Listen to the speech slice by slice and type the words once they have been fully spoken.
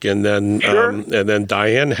And then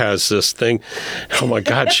Diane has this thing. Oh my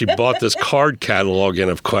God, she bought this card catalog in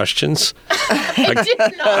of questions.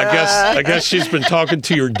 I guess she's been talking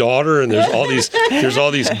to your daughter, and there's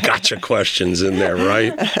all these gotcha questions in there,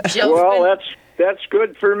 right? Well, that's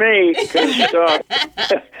good for me, because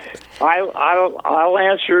I'll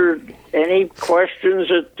answer any questions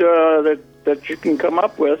that you can come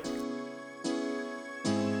up with.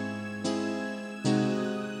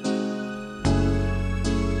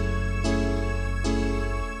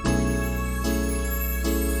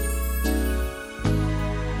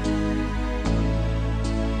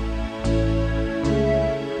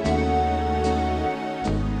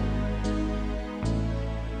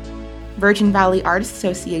 Virgin Valley Artists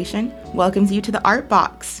Association welcomes you to the Art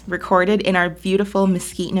Box, recorded in our beautiful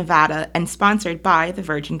Mesquite, Nevada, and sponsored by the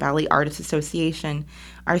Virgin Valley Artists Association.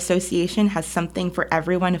 Our association has something for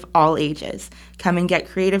everyone of all ages. Come and get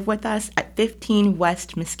creative with us at 15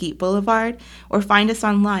 West Mesquite Boulevard, or find us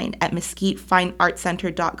online at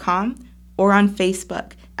mesquitefineartcenter.com, or on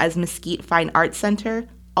Facebook as Mesquite Fine Arts Center,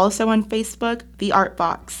 also on Facebook, The Art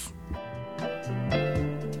Box.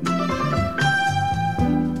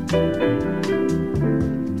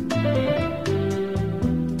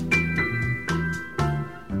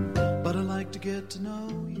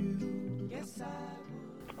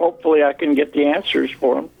 Hopefully I can get the answers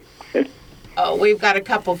for them. Oh, we've got a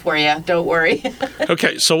couple for you. Don't worry.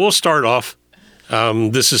 Okay, so we'll start off.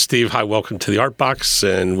 This is Steve. Hi, welcome to the Art Box.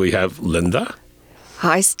 And we have Linda.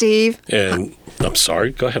 Hi, Steve. And I'm sorry.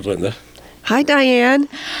 Go ahead, Linda. Hi, Diane.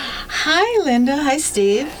 Hi, Linda. Hi,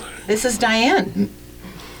 Steve. This is Diane.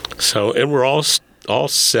 So, and we're all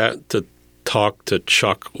set to talk to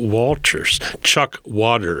Chuck Waters. Chuck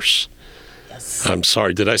Waters. Yes. I'm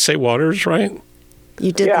sorry. Did I say Waters right?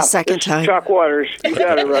 You did the second time. Chuck Waters. You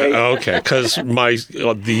got it right. Okay, because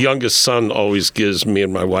the youngest son always gives me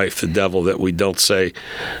and my wife the devil that we don't say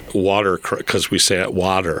water because we say it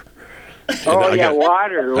water.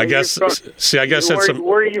 Water. I guess that's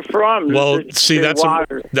where are you from? Well,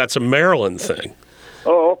 that's a Maryland thing.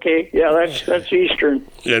 Oh, okay. Yeah, that's Eastern.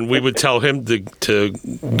 And we would tell him to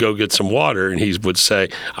go get some water, and he would say,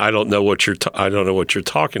 "I don't know what you're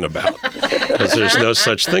talking about, because there's no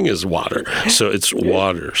such thing as water. So it's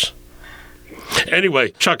Waters." Anyway,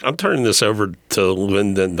 Chuck, I'm turning this over to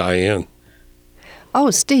Linda and Diane. Oh,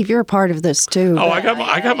 Steve, you're a part of this too. Oh, I got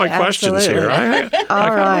my questions here. I got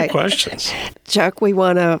my questions. Chuck, we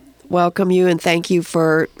want to welcome you and thank you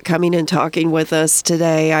for coming and talking with us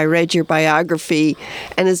today. I read your biography,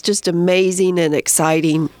 and it's just amazing and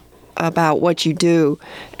exciting about what you do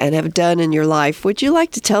and have done in your life. Would you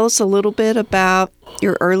like to tell us a little bit about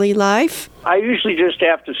your early life? I usually just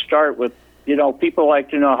have to start with, people like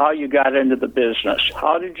to know how you got into the business.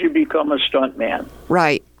 How did you become a stuntman?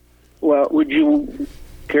 Right. Well, would you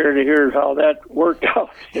care to hear how that worked out?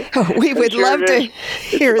 We would love to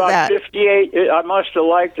hear that. 58. I must have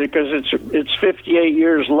liked it because it's 58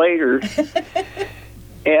 years later,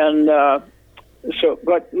 and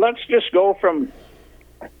but let's just go from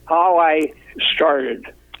how I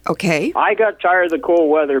started. Okay. I got tired of the cold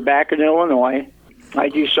weather back in Illinois. I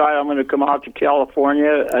decided I'm going to come out to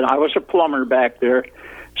California, and I was a plumber back there,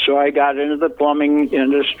 so I got into the plumbing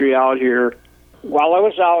industry out here. While I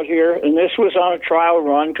was out here, and this was on a trial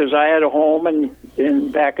run because I had a home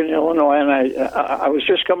back in Illinois, and I was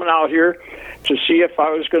just coming out here to see if I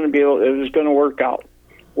was going to it was going to work out.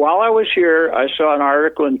 While I was here, I saw an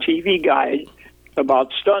article in TV Guide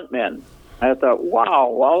about stuntmen. I thought, wow,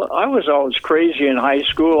 well, I was always crazy in high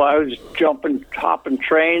school. I was hopping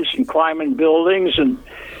trains and climbing buildings and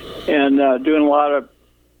doing a lot of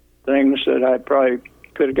things that I probably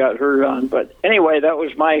could have got hurt on. But anyway, that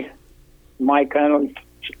was my kind of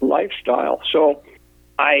lifestyle. So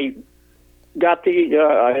I got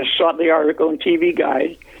I saw the article in TV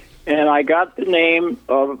Guide, and I got the name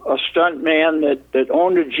of a stuntman that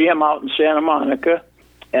owned a gym out in Santa Monica,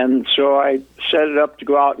 and so I set it up to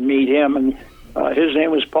go out and meet him, and his name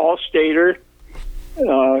was Paul Stader.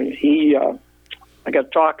 I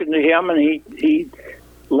got talking to him, and he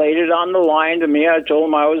laid it on the line to me. I told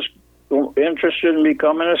him I was interested in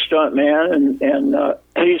becoming a stuntman, and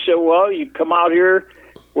he said, well, you come out here,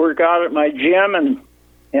 work out at my gym,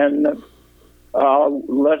 and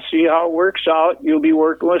let's see how it works out. You'll be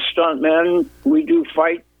working with stuntmen. We do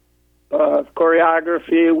fight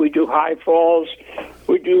choreography, we do high falls,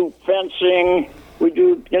 we do fencing, we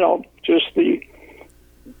do, just the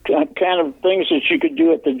kind of things that you could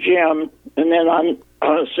do at the gym. And then on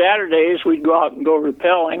Saturdays, we'd go out and go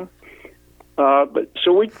rappelling.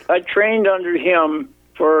 I trained under him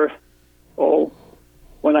for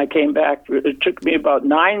when I came back. It took me about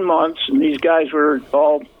 9 months, and these guys were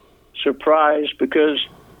all surprised because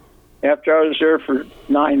after I was there for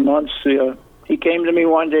 9 months, he came to me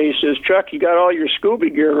one day. He says, "Chuck, you got all your scuba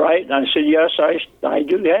gear, right?" And I said, "Yes, I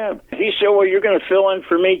do have." He said, "Well, you're going to fill in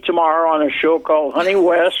for me tomorrow on a show called Honey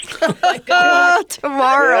West." Oh my God,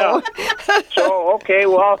 tomorrow. Yeah. So, okay,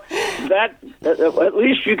 well, that at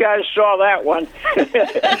least you guys saw that one.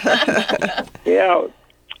 Yeah.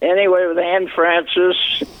 Anyway, with Anne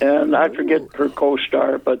Francis, and I forget her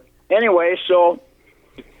co-star, but anyway, so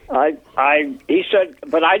he said,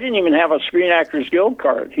 but I didn't even have a Screen Actors Guild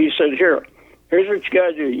card. He said, here's what you got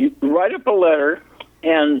to do. You write up a letter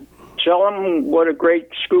and tell them what a great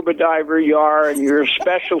scuba diver you are and your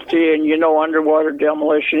specialty and, underwater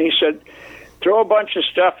demolition. He said, throw a bunch of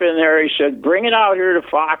stuff in there. He said, bring it out here to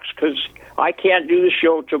Fox because I can't do the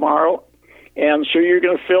show tomorrow. And so you're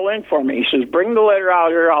going to fill in for me. He says, bring the letter out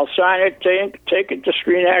here. I'll sign it, take it to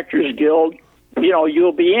Screen Actors Guild.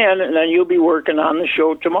 You'll be in, and then you'll be working on the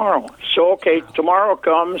show tomorrow. So, okay, tomorrow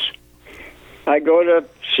comes. I go to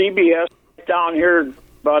CBS down here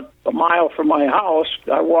about a mile from my house.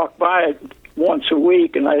 I walk by it once a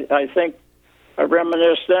week, and I think I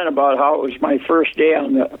reminisce then about how it was my first day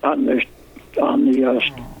on the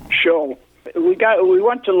show. We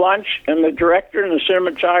went to lunch, and the director and the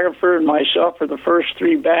cinematographer and myself were the first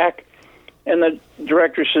three back. And the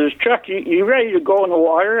director says, "Chuck, you ready to go in the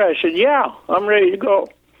water?" I said, "Yeah, I'm ready to go."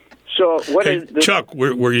 So what hey, is the, Chuck?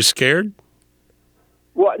 Were you scared?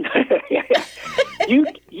 What? Hey,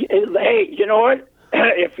 you know what?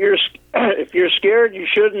 If you're scared, you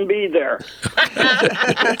shouldn't be there.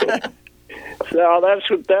 So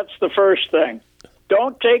that's the first thing.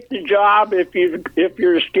 Don't take the job if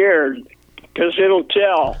you're scared, because it'll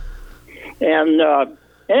tell. And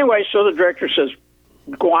anyway, so the director says,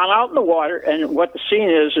 go on out in the water, and what the scene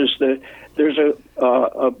is there's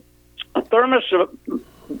a thermos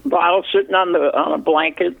bottle sitting on a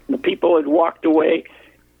blanket. The people had walked away,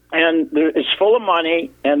 and it's full of money,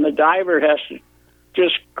 and the diver has to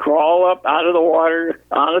just crawl up out of the water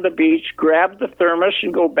onto the beach, grab the thermos,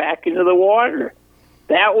 and go back into the water.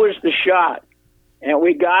 That was the shot, and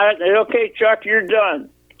we got it. And okay, Chuck, you're done.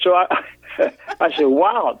 So I said,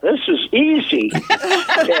 "Wow, this is easy."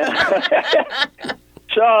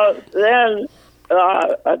 So then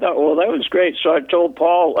I thought, well, that was great. So I told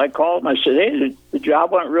Paul, I called him, I said, hey, the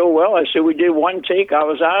job went real well. I said, we did one take. I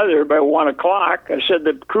was out of there by 1 o'clock. I said,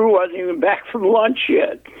 the crew wasn't even back from lunch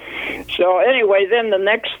yet. So anyway, then the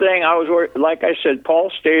next thing like I said,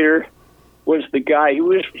 Paul Stader was the guy.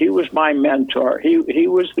 He was my mentor. He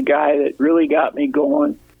was the guy that really got me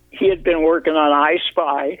going. He had been working on I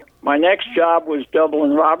Spy. My next job was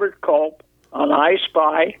doubling Robert Culp on I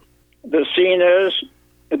Spy. The scene is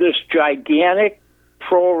this gigantic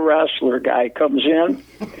pro wrestler guy comes in,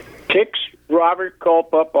 picks Robert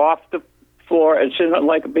Culp up off the floor. It's in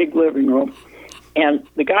like a big living room. And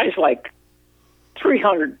the guy's like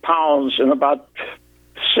 300 pounds and about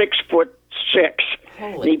 6'6".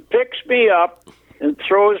 He picks me up and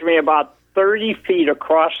throws me about 30 feet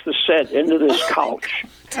across the set into this couch.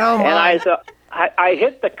 Oh, my. And I thought, I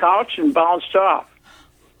hit the couch and bounced off.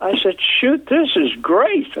 I said, shoot, this is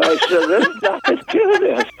great. I said, there's nothing to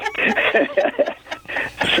this.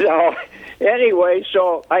 So anyway,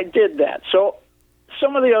 so I did that. So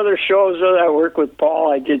some of the other shows that I worked with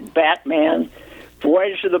Paul, I did Batman,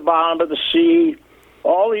 Voyage to the Bottom of the Sea,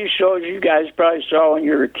 all these shows you guys probably saw when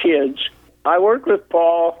you were kids. I worked with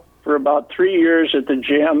Paul for about 3 years at the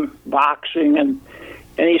gym, boxing, and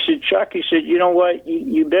he said, Chuck, he said, you know what,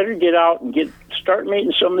 you better get out and start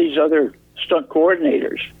meeting some of these other stunt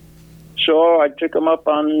coordinators. So I took him up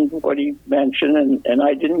on what he mentioned, and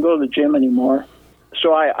I didn't go to the gym anymore.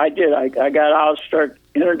 So I did. I got out, start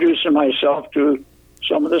introducing myself to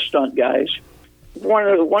some of the stunt guys. One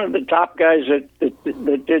of the top guys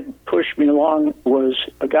that did push me along was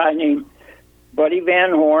a guy named Buddy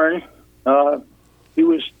Van Horn. He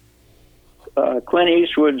was Clint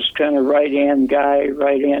Eastwood's kind of right-hand guy,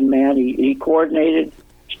 right-hand man. He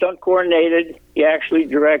stunt coordinated. He actually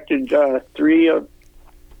directed 3 of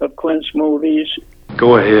Clint's movies.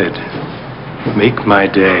 Go ahead. Make my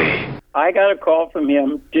day. I got a call from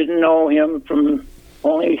him. Didn't know him from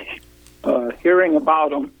only hearing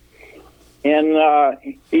about him. And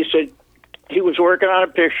he said he was working on a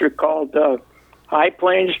picture called High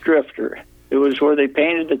Plains Drifter. It was where they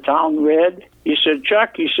painted the town red. He said,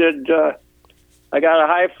 Chuck, he said, I got a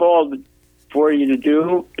high fall for you to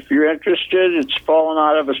do. If you're interested, it's falling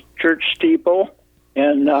out of a church steeple.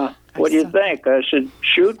 And what do you think? I said,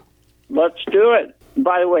 shoot, let's do it.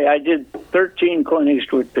 By the way, I did 13 Clint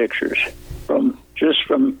Eastwood pictures from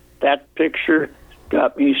that picture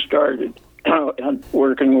got me started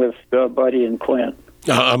working with Buddy and Clint.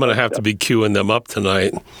 I'm going to have to be queuing them up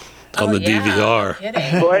tonight on the DVR.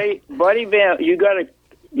 Buddy Van, you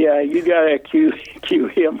gotta queue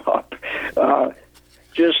him up.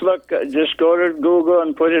 Just go to Google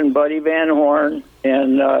and put in Buddy Van Horn,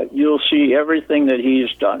 and you'll see everything that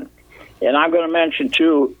he's done. And I'm going to mention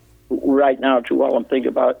too, right now too, while I'm thinking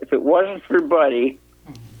about it, if it wasn't for Buddy,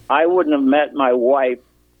 I wouldn't have met my wife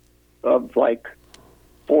of like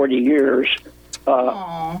 40 years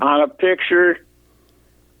on a picture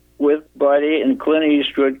with Buddy and Clint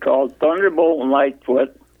Eastwood called Thunderbolt and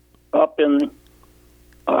Lightfoot up in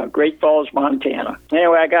Great Falls, Montana.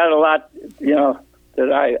 Anyway, I got a lot,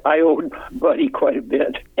 that I owed Buddy quite a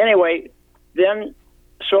bit. Anyway, then,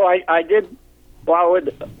 so I did,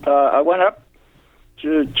 I went up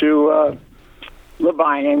to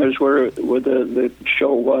Levining is where the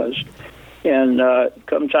show was, and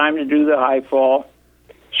come time to do the high fall.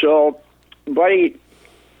 So Buddy,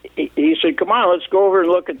 he said, come on, let's go over and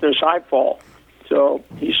look at this high fall. So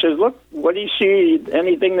he said, look, what do you see?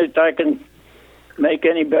 Anything that I can make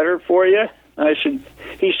any better for you?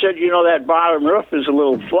 He said, that bottom roof is a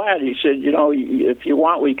little flat. He said, if you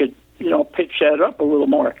want, we could, pitch that up a little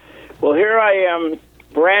more. Well, here I am,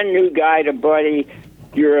 brand new guy to Buddy.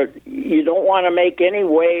 You don't want to make any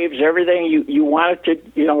waves. Everything you want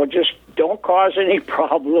it to, just don't cause any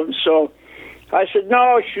problems. So I said,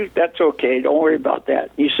 no, shoot, that's okay. Don't worry about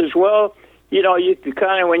that. He says, well, you can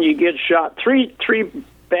kind of, when you get shot, three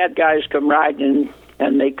bad guys come riding in,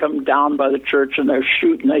 and they come down by the church, and they're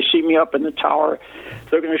shooting. They see me up in the tower.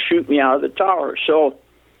 They're going to shoot me out of the tower. So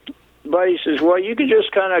Buddy says, well, you could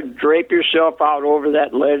just kind of drape yourself out over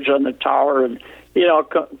that ledge on the tower and,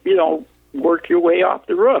 work your way off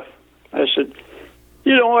the roof. I said,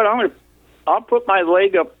 you know what, I'll put my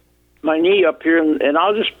knee up here, and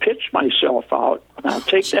I'll just pitch myself out. I'll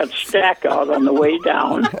take that stack out on the way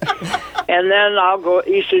down, and then I'll go.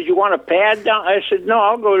 He says, you want a pad down? I said, no,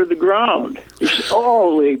 I'll go to the ground. He said,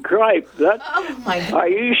 holy cripe, oh my God. Are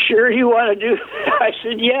you sure you want to do that? I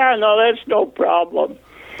said, yeah, no, that's no problem.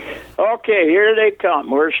 Okay, here they come.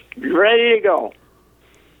 We're ready to go.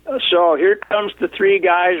 So here comes the three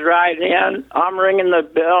guys riding in. I'm ringing the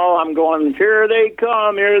bell. I'm going, here they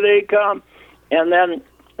come, here they come. And then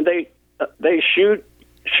they shoot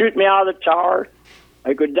me out of the tower.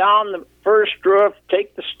 I go down the first roof,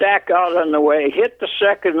 take the stack out on the way, hit the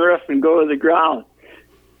second roof, and go to the ground.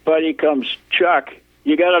 Buddy comes, Chuck,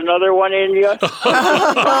 you got another one in you?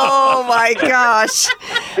 Oh, my gosh.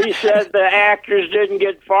 He said the actors didn't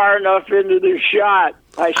get far enough into the shot.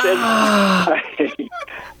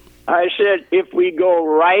 I said, if we go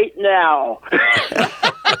right now.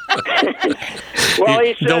 Well,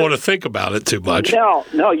 he said, you don't want to think about it too much.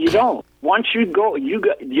 No, you don't. Once you go,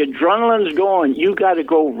 the adrenaline's going. You got to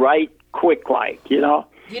go right quick, You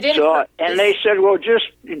didn't. And they said, well,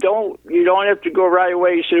 you don't have to go right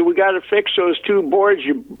away. He said, we got to fix those two boards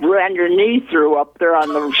you ran your knee through up there on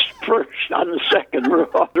the second roof.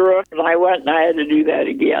 And I went and I had to do that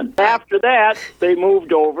again. After that, they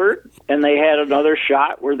moved over and they had another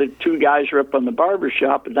shot where the two guys were up on the barber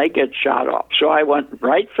shop and they get shot off. So I went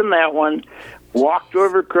right from that one, walked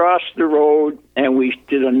over across the road, and we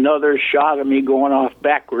did another shot of me going off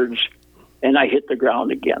backwards. And I hit the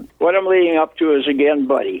ground again. What I'm leading up to is, again,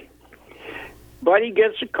 Buddy. Buddy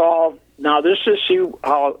gets a call. Now, this is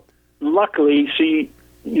luckily,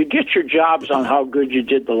 you get your jobs on how good you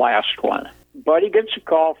did the last one. Buddy gets a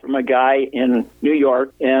call from a guy in New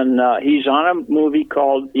York, and he's on a movie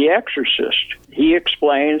called The Exorcist. He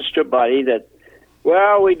explains to Buddy that,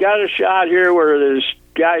 well, we got a shot here where this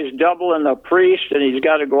guy's doubling the priest, and he's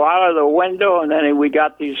got to go out of the window, and then we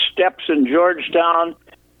got these steps in Georgetown.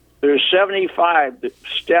 There's 75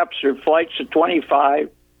 steps or flights of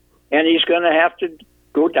 25, and he's going to have to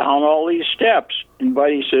go down all these steps. And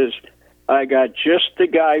Buddy says, I got just the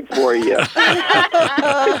guy for you.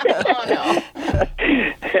 Oh, no.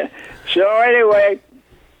 So anyway,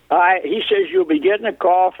 he says, you'll be getting a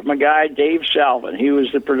call from a guy, Dave Salvin. He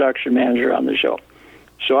was the production manager on the show.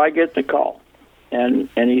 So I get the call, and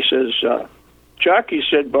he says, Chuck, he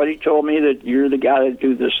said, Buddy told me that you're the guy to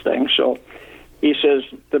do this thing, so... He says,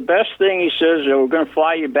 the best thing, he says, we're going to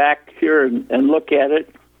fly you back here and look at it,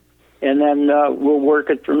 and then we'll work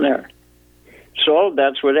it from there. So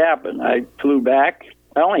that's what happened. I flew back.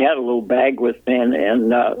 I only had a little bag with me,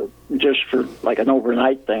 and just for like an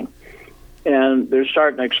overnight thing. And they're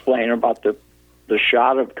starting to explain about the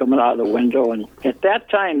shot of coming out of the window. And at that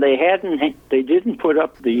time, they didn't put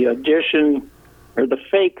up the audition or the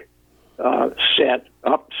fake set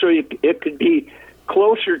up so it could be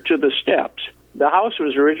closer to the steps. the house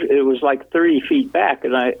was it was like 30 feet back,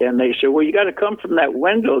 and they said, well, you got to come from that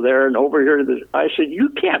window there and over here to the. I said, you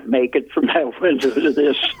can't make it from that window to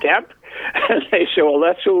this step. And they said, well,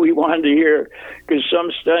 that's what we wanted to hear, because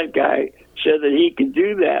some stunt guy said that he could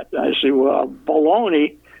do that. And I said, well,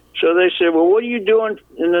 baloney. So they said, well, what are you doing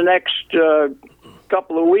in the next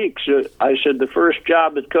couple of weeks? I said, the first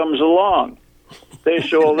job that comes along. They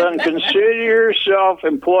said, well, then consider yourself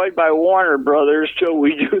employed by Warner Brothers till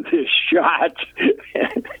we do this shot.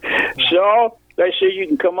 So they said, you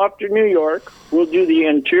can come up to New York. We'll do the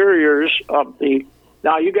interiors of the...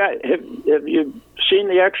 Now, you guys, have you seen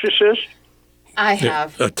The Exorcist? I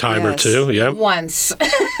have. A time or two, yeah. Once.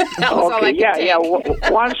 That was all I could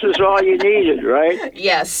take. Once is all you needed, right?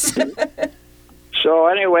 Yes. So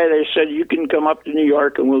anyway, they said, you can come up to New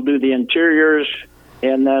York and we'll do the interiors,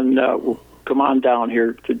 and then we'll come on down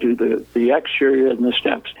here to do the exterior and the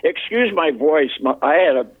steps. Excuse my voice. I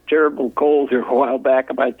had a terrible cold here a while back,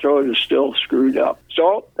 and my throat is still screwed up.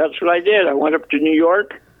 So that's what I did. I went up to New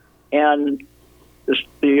York, and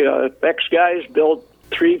the effects guys built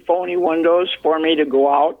 3 phony windows for me to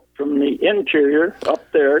go out from the interior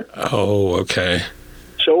up there. Oh, okay.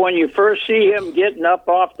 So when you first see him getting up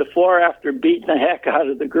off the floor after beating the heck out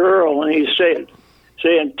of the girl, and he's saying,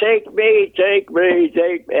 take me,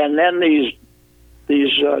 and then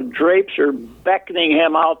these drapes are beckoning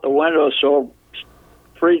him out the window. So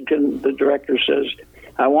Friedkin, the director, says,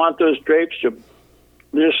 I want those drapes to,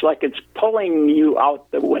 just like it's pulling you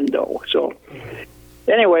out the window. So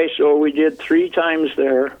anyway, so we did 3 times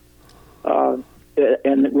there,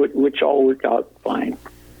 and which all worked out fine.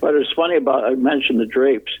 But it's funny I mentioned the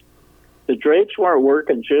drapes. The drapes weren't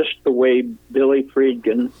working just the way Billy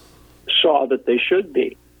Friedkin saw that they should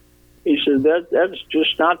be. He said that's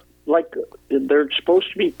just not like they're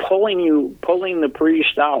supposed to be pulling the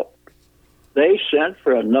priest out. They sent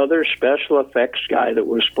for another special effects guy that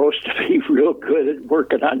was supposed to be real good at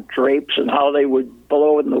working on drapes and how they would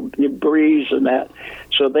blow in the breeze and that.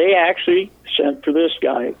 So they actually sent for this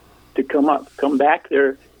guy to come back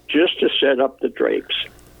there just to set up the drapes.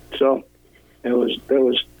 So it was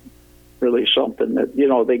really something that,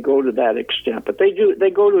 they go to that extent, but they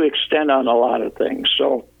go to extent on a lot of things.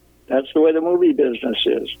 So that's the way the movie business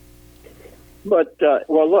is. But,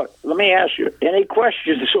 well, look, let me ask you, any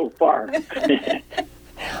questions so far?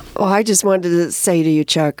 Well, I just wanted to say to you,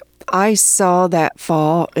 Chuck, I saw that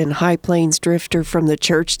fall in High Plains Drifter from the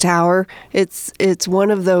church tower. It's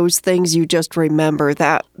one of those things you just remember.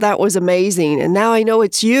 That was amazing, and now I know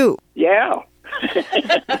it's you. Yeah.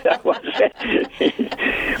 That was it.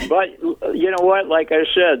 But you know what? Like I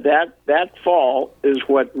said, that fall is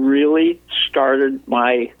what really started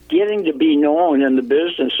my getting to be known in the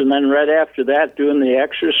business. And then right after that, doing The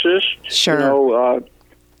Exorcist. Sure.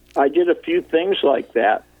 I did a few things like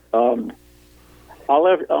that. I'm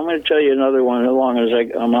going to tell you another one as long as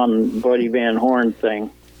I'm on Buddy Van Horn thing.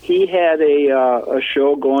 He had a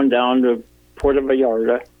show going down to Puerto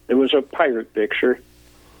Vallarta. It was a pirate picture.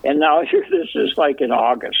 And now here, this is like in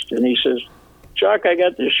August, and he says, Chuck, I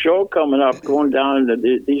got this show coming up, going down to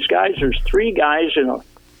these guys. There's 3 guys and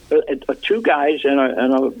 2 guys and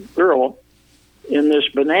a girl in this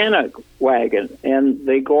banana wagon, and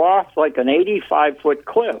they go off like an 85-foot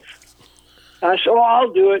cliff. I said, oh,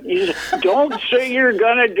 I'll do it. He said, don't say you're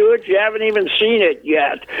going to do it. You haven't even seen it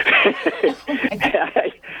yet.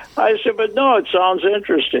 I said, but no, it sounds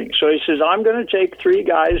interesting. So he says, I'm going to take 3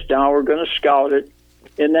 guys down. We're going to scout it,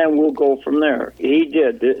 and then we'll go from there. He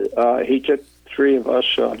did. He took 3 of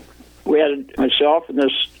us. We had myself and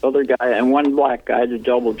this other guy and 1 black guy to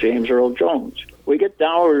double James Earl Jones. We get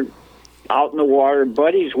down, we're out in the water.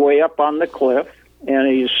 Buddy's way up on the cliff,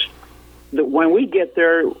 and when we get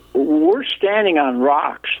there, we're standing on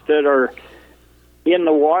rocks that are in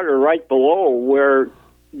the water right below where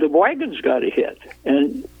the wagon's got to hit.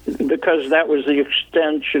 And because that was the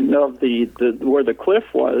extension of the where the cliff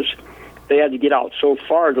was, they had to get out so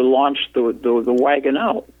far to launch the wagon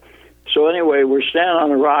out. So anyway, we're standing on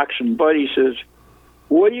the rocks, and Buddy says,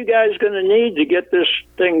 what are you guys going to need to get this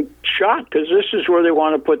thing shot? Because this is where they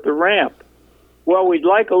want to put the ramp. Well, we'd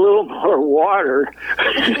like a little more water.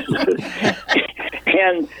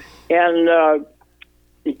 and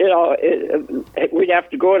we'd have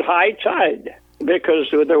to go at high tide because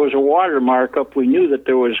there was a water markup. We knew that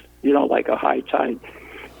there was, like a high tide.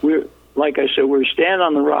 Like I said, we were standing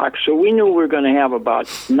on the rocks, so we knew we were going to have about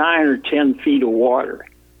 9 or 10 feet of water.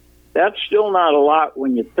 That's still not a lot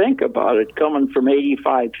when you think about it, coming from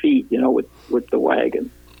 85 feet, with the wagon.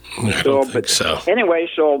 I don't think so. Anyway,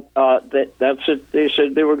 so that's it. They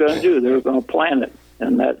said they were going to do. They were going to plan it,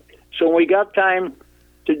 and that. So when we got time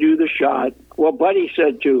to do the shot. Well, Buddy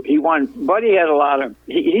said too. Buddy had a lot of.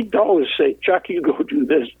 He'd always say, "Chuck, you go do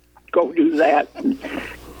this, go do that,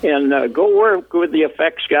 and go work with the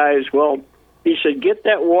effects guys." Well, he said, "Get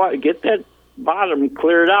that bottom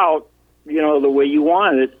cleared out, the way you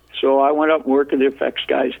want it." So I went up and worked with the effects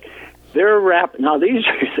guys. They're wrapping. Now this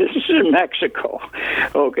is in Mexico.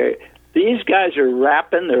 Okay, these guys are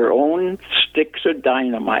wrapping their own sticks of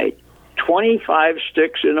dynamite, 25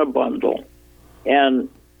 sticks in a bundle, and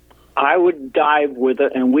I would dive with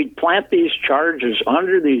it, and we'd plant these charges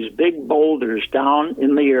under these big boulders down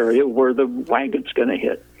in the area where the wagon's going to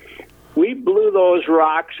hit. We blew those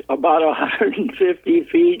rocks about 150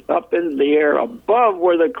 feet up in the air above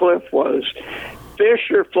where the cliff was.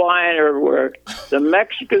 Fish are flying everywhere. The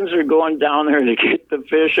Mexicans are going down there to get the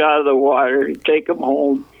fish out of the water and take them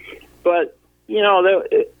home. But,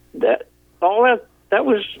 that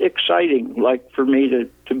was exciting, like for me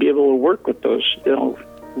to be able to work with those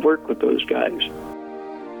guys.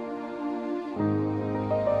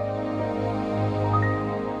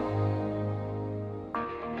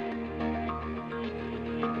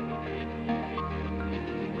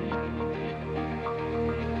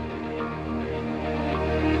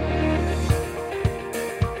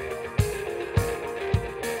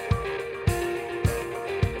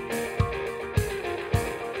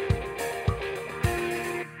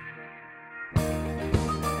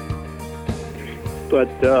 But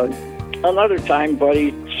another time,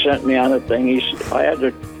 Buddy sent me on a thing. I had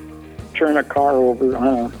to turn a car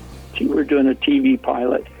over. We were doing a TV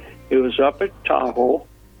pilot. It was up at Tahoe,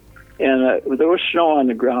 and there was snow on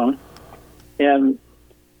the ground. And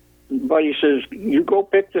Buddy says, "You go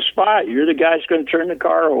pick the spot. You're the guy who's going to turn the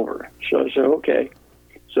car over." So I said, "Okay."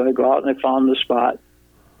 So I go out and I found the spot,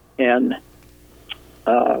 and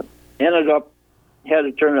ended up had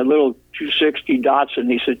to turn a little 260 Datsun.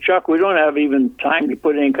 He said, "Chuck, we don't have even time to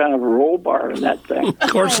put any kind of a roll bar in that thing."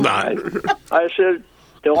 Of course not. I said,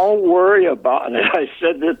 "Don't worry about it." I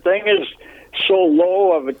said, "The thing is so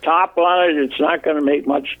low of a top on it, it's not going to make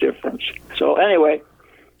much difference." So anyway,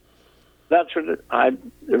 that's what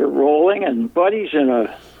they're rolling, and Buddy's in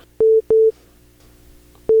a...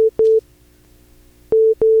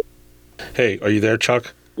 Hey, are you there,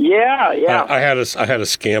 Chuck? Yeah. I had a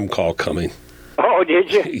scam call coming. Oh,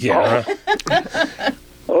 did you? Yeah. Oh.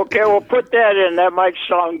 Okay, well, put that in. That might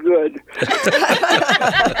sound good.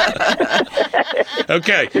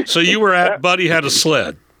 Okay, so you were at Buddy had a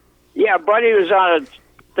sled. Yeah, Buddy was on a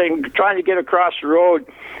thing trying to get across the road,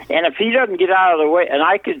 and if he doesn't get out of the way,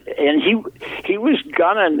 and he was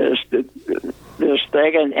gunning this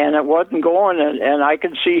thing, and it wasn't going, and I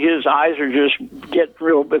could see his eyes are just getting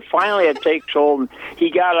real. But finally, it takes hold, and he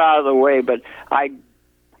got out of the way. But I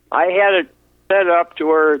had it set up to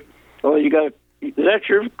where, well, you got.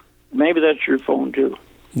 Maybe that's your phone too.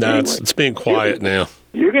 No, anyway, it's being quiet now.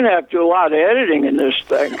 You're going to have to do a lot of editing in this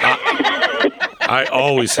thing. I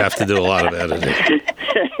always have to do a lot of editing.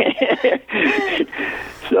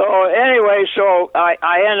 So anyway,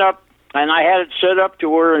 I end up, and I had it set up to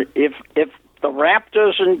where if the ramp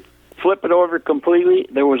doesn't flip it over completely,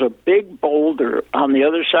 there was a big boulder on the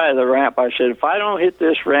other side of the ramp. I said, if I don't hit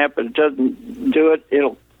this ramp and it doesn't do it,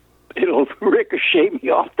 it'll ricochet me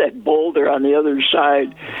off that boulder on the other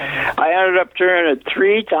side. I ended up turning it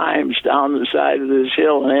 3 times down the side of this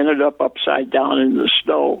hill and ended up upside down in the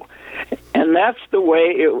snow. And that's the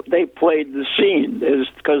way they played the scene, is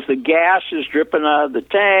because the gas is dripping out of the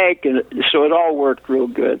tank, and so it all worked real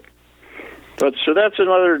good. But so that's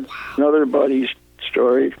another Buddy's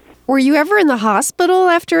story. Were you ever in the hospital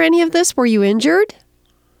after any of this? Were you injured?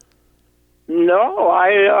 No,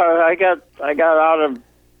 I got out of.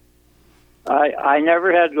 I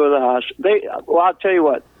never had to go to the hospital. Well, I'll tell you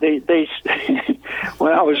what. They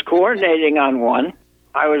when I was coordinating on one,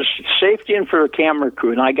 I was safetying for a camera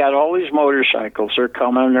crew, and I got all these motorcycles. They're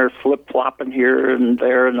coming, they're flip-flopping here and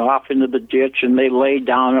there and off into the ditch, and they lay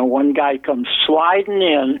down, and one guy comes sliding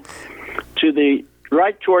in to the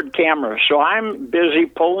right toward camera. So I'm busy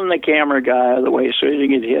pulling the camera guy out of the way so he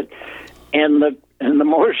didn't get hit, and the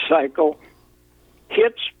motorcycle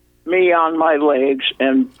hits me on my legs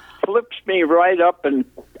and flips me right up and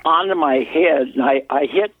onto my head. And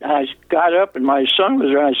I got up, and my son was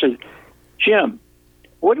there, and I said, "Jim,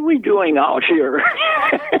 what are we doing out here?"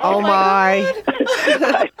 Oh, my.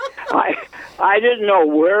 I didn't know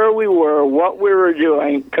where we were, what we were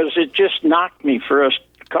doing, because it just knocked me for a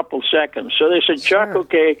couple seconds. So they said, "Chuck,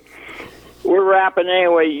 okay, we're wrapping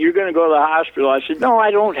anyway. You're going to go to the hospital." I said, "No,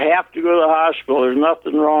 I don't have to go to the hospital. There's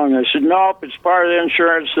nothing wrong." I said, "Nope, it's part of the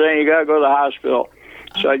insurance thing. You got to go to the hospital."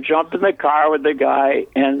 So I jumped in the car with the guy,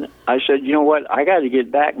 and I said, "You know what? I got to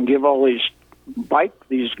get back and give all these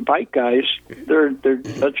these bike guys, they're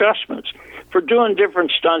adjustments. For doing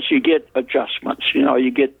different stunts, you get adjustments.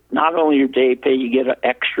 You get not only your day pay, you get an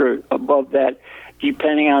extra above that,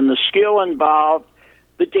 depending on the skill involved,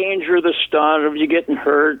 the danger of the stunt, of you getting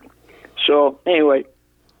hurt. So anyway,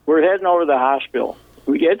 we're heading over to the hospital.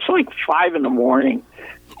 It's like 5 a.m.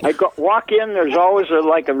 I walk in. There's always a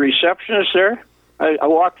receptionist there. I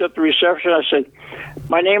walked up to the reception. I said,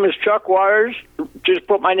 "My name is Chuck Waters. Just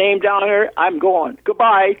put my name down here. I'm going.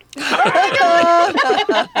 Goodbye."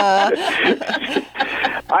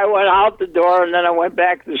 I went out the door, and then I went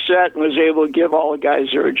back to the set and was able to give all the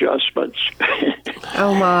guys their adjustments.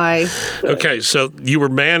 Oh, my. Okay, so you were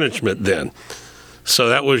management then. So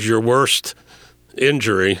that was your worst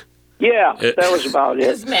injury. Yeah, that was about it.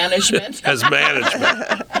 As management. As management.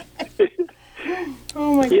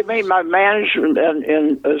 Oh my! You mean my management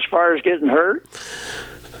and as far as getting hurt?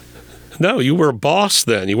 No, you were a boss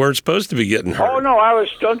then. You weren't supposed to be getting hurt. Oh, no, I was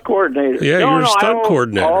stunt coordinator. Yeah, you were a stunt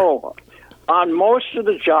coordinator. Oh, on most of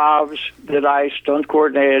the jobs that I stunt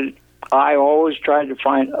coordinated, I always tried to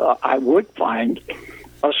find, I would find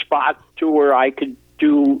a spot to where I could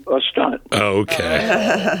do a stunt.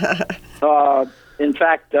 Okay. In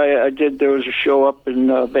fact, there was a show up in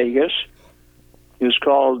Vegas. It was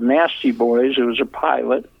called Nasty Boys. It was a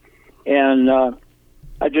pilot. And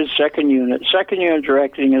I did second unit. Second unit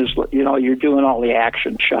directing is, you're doing all the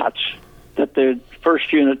action shots that the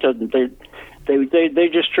first unit doesn't. They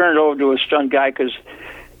just turn it over to a stunt guy because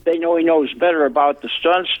they know he knows better about the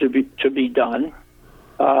stunts to be done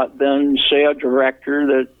than, say, a director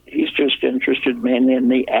that he's just interested mainly in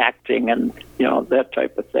the acting and, that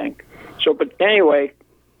type of thing. So, but anyway,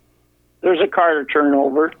 there's a car to turn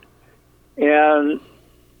over, and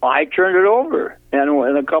I turned it over.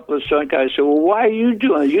 And a couple of stunt guys said, "Well, why are you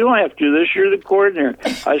doing it? You don't have to do this. You're the coordinator."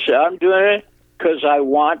 I said, "I'm doing it because I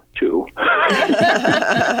want to."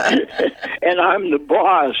 And I'm the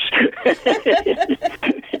boss.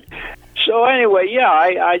 So anyway, yeah,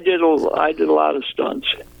 I did a lot of stunts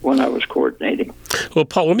when I was coordinating. Well,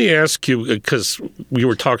 Paul, let me ask you, because we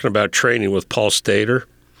were talking about training with Paul Stader.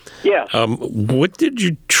 Yes. What did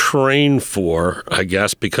you train for, I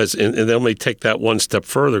guess, because, and then let me take that one step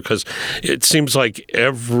further, because it seems like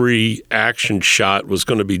every action shot was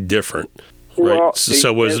going to be different, right? Well,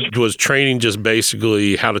 so was training just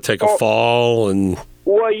basically how to take a fall and...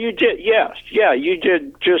 Well, you did, yes. Yeah, you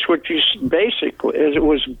did just what you basically, it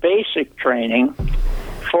was basic training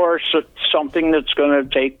for something that's going to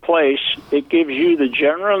take place. It gives you the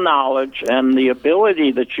general knowledge and the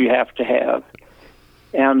ability that you have to have,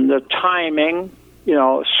 and the timing,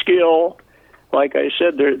 skill. Like I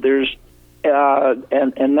said, there's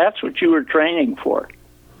and that's what you were training for.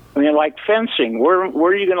 I mean, like fencing. Where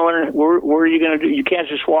are you going to learn? Where are you going to do? You can't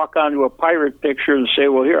just walk onto a pirate picture and say,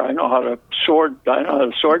 "Well, here I know how to sword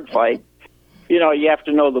fight." You have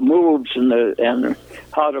to know the moves and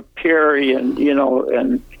how to parry and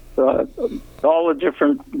and all the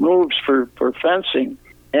different moves for fencing.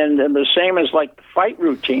 And the same as like the fight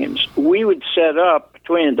routines. We would set up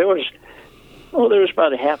between there was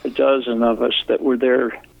about a half a dozen of us that were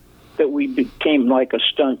there, that we became like a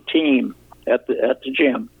stunt team at the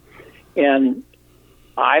gym. And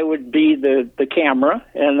I would be the camera,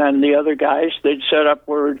 and then the other guys, they'd set up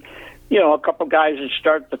where, a couple guys would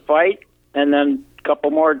start the fight, and then a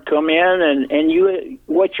couple more would come in, and you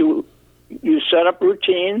set up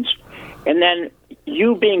routines, and then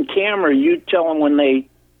you being camera, you'd tell them when they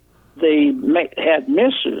had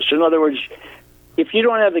misses. In other words, if you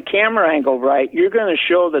don't have the camera angle right, you're going to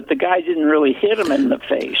show that the guy didn't really hit him in the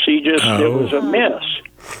face. It was a miss.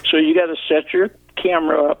 So you got to set your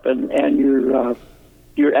camera up and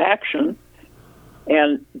your action,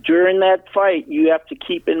 and during that fight you have to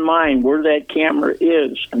keep in mind where that camera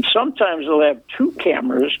is. And sometimes they'll have two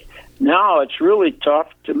cameras. Now it's really tough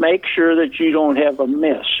to make sure that you don't have a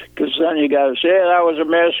miss, because then you got to say, that was a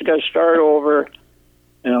miss, you got to start over.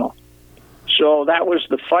 So that was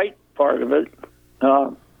the fight part of it.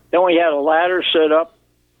 Then we had a ladder set up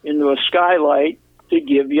into a skylight to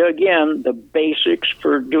give you, again, the basics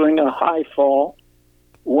for doing a high fall,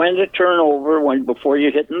 when to turn over, before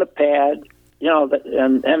you're hitting the pad,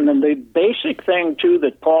 and then the basic thing, too,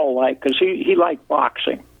 that Paul liked, because he liked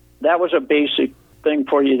boxing. That was a basic thing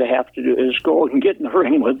for you to have to do, is go and get in the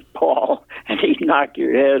ring with Paul, and he'd knock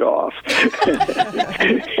your head off.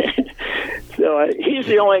 So he's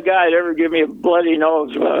the only guy that ever give me a bloody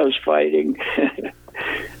nose when I was fighting.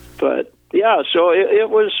 But yeah, so it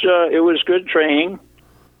was good training.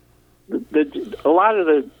 A lot of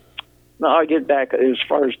the, I'll get back as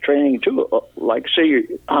far as training too. Like say you're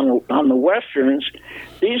on the westerns,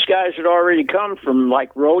 these guys had already come from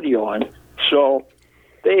like rodeoing So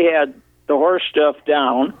they had the horse stuff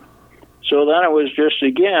down. So then it was just,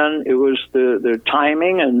 again, it was the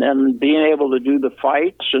timing and then being able to do the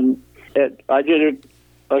fights. And I did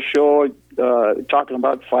a show talking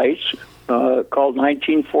about fights called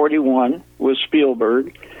 1941 with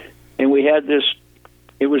Spielberg. And we had this,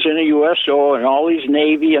 it was in a USO, and all these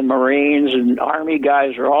Navy and Marines and Army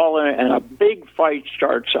guys are all in it, and a big fight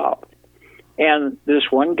starts out. And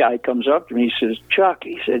this one guy comes up to me, he says, Chuck,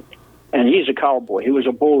 he said, and he's a cowboy, he was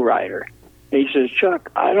a bull rider. He says,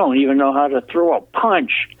 Chuck, I don't even know how to throw a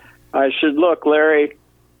punch. I said, look, Larry,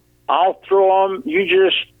 I'll throw them. You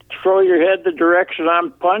just throw your head the direction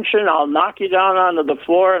I'm punching. I'll knock you down onto the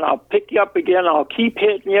floor, and I'll pick you up again. I'll keep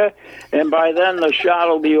hitting you, and by then the shot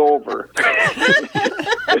will be over.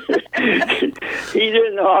 He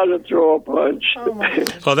didn't know how to throw a punch.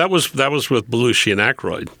 Oh, that was with Belushi and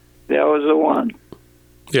Aykroyd. That was the one.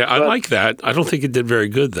 Yeah, I like that. I don't think it did very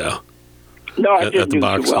good, though. No, at the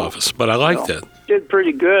box office, but I liked it. Did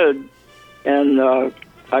pretty good, and I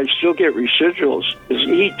still get residuals. Is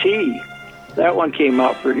E.T. That one came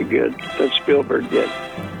out pretty good. That Spielberg did.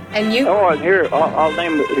 And you? Oh, and here I'll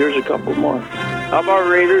name it. Here's a couple more. How about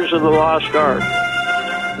Raiders of the Lost Ark?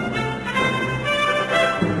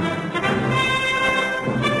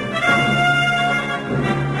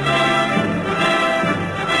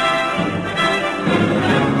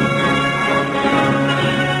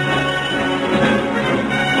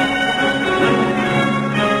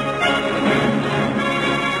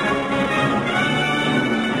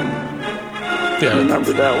 Yeah,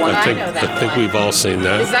 remember that one? I know that I think one. we've all seen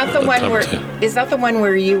that. Is that the one where? Is that the one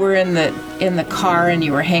where you were in the car and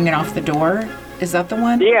you were hanging off the door? Is that the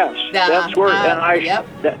one? Yes, that's where. And yep.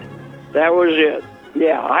 That was it.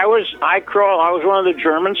 Yeah, I was one of the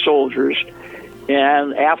German soldiers,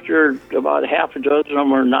 and after about half a dozen of them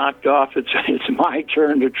were knocked off, it's my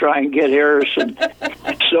turn to try and get Harrison.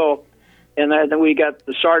 So, and then we got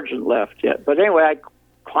the sergeant left yet. But anyway, I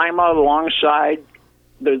climb out alongside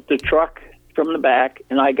the truck from the back,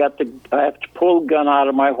 and I have to pull a gun out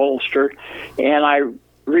of my holster, and I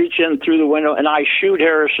reach in through the window, and I shoot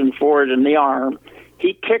Harrison Ford in the arm.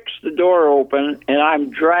 He kicks the door open, and I'm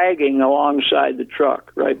dragging alongside the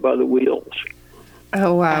truck right by the wheels.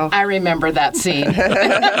 Oh, wow. I remember that scene.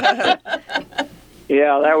 Yeah,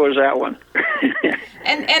 that was that one.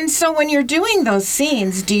 And so when you're doing those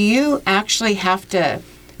scenes, do you actually have to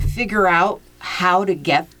figure out how to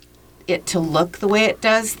get it to look the way it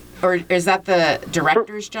does? Or is that the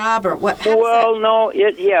director's job, or what? Well, no,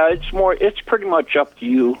 it's pretty much up to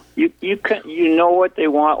you. You know what they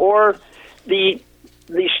want, or the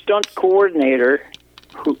stunt coordinator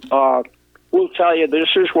who will tell you, this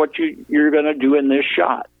is what you're going to do in this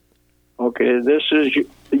shot. Okay, this is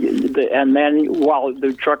and then while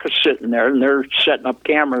the truck is sitting there and they're setting up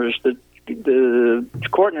cameras, the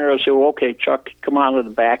coordinator will say, well, okay, Chuck, come on to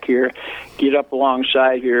the back here, get up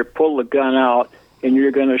alongside here, pull the gun out, and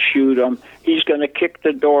you're going to shoot him. He's going to kick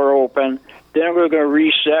the door open. Then we're going to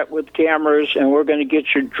reset with cameras, and we're going to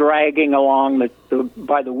get you dragging along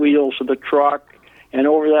by the wheels of the truck and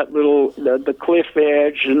over that little the cliff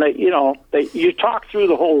edge. And you talk through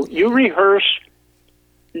the whole. You rehearse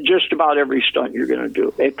just about every stunt you're going to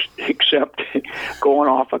do, except going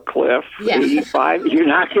off a cliff, 85. You're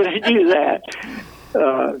not going to do that.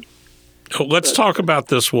 Let's talk about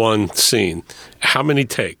this one scene. How many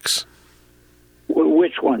takes?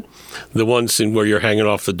 Which one? The one scene where you're hanging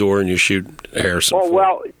off the door and you shoot Harrison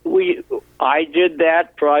Ford. Well, I did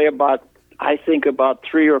that probably about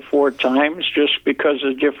 3 or 4 times, just because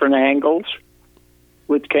of different angles,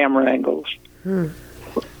 with camera angles.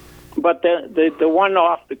 But the one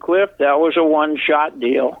off the cliff, that was a one-shot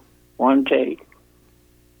deal, one take.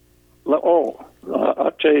 I'll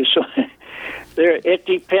tell you something. It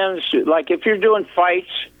depends. Like if you're doing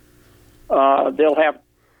fights, they'll have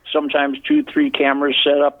sometimes 2-3 cameras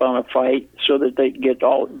set up on a fight so that they get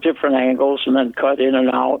all different angles and then cut in and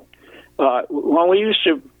out. When we used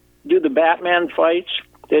to do the Batman fights,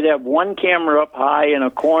 they'd have one camera up high in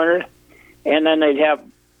a corner, and then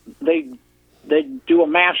they'd do a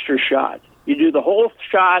master shot. You do the whole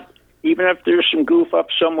shot, even if there's some goof up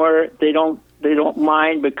somewhere, they don't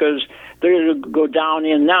mind, because they're going to go down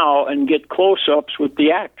in now and get close-ups with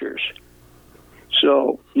the actors.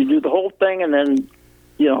 So you do the whole thing, and then,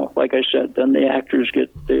 like I said, then the actors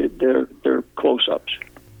get their close-ups.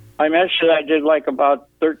 I mentioned I did like about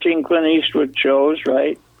 13 Clint Eastwood shows,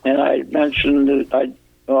 right? And I mentioned that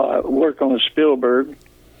I work on Spielberg,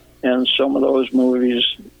 and some of those movies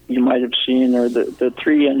you might have seen are the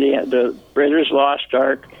 3 the Raiders Lost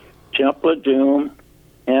Ark, Temple of Doom,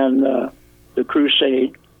 and the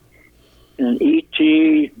Crusade. and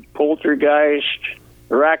E.T., Poltergeist,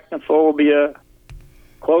 Arachnophobia,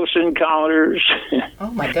 Close Encounters.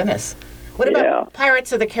 Oh, my goodness. What about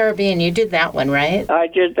Pirates of the Caribbean? You did that one, right? I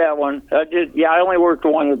did that one. I only worked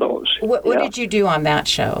one of those. What did you do on that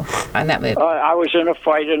show, on that movie? I was in a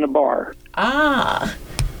fight in a bar. Ah.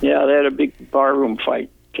 Yeah, they had a big barroom fight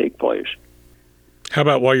take place. How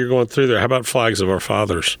about while you're going through there, how about Flags of Our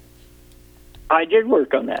Fathers? I did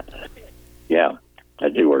work on that. Yeah, I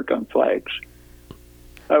did work on Flags.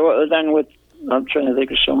 I'm trying to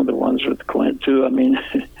think of some of the ones with Clint, too. I mean...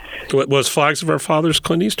 Was Flags of Our Fathers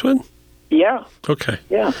Clint Eastwood? Yeah. Okay.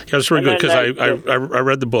 Yeah. That's really good because I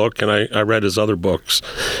read the book and I read his other books.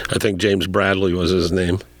 I think James Bradley was his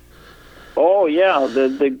name. Oh, yeah.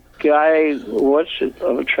 The guy,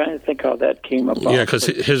 I'm trying to think how that came about. Yeah, because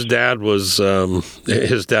his dad was one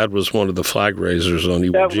of the flag raisers on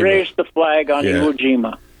Iwo Jima. That raised the flag on Iwo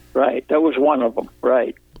Jima. Right. That was one of them.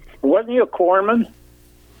 Right. Wasn't he a corpsman?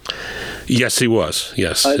 Yes, he was.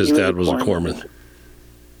 Yes, his dad was a corpsman.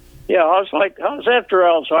 Yeah, I was like, how's after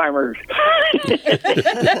Alzheimer's?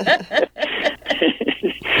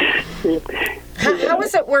 How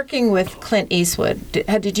was it working with Clint Eastwood?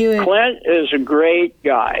 Did you? Clint is a great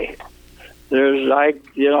guy. I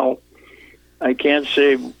can't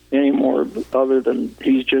say any more other than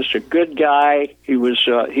he's just a good guy. He's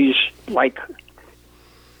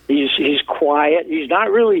quiet. He's not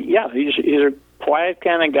really. Yeah, he's a quiet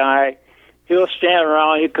kind of guy. He'll stand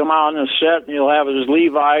around, he'll come out on the set, and he'll have his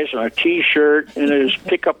Levi's and a T-shirt and his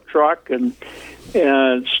pickup truck and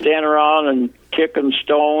stand around and kicking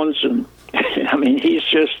stones. And, I mean, he's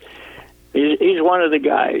one of the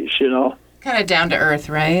guys, Kind of down to earth,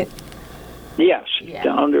 right? Yes,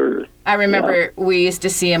 down to earth. I remember we used to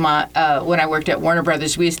see him when I worked at Warner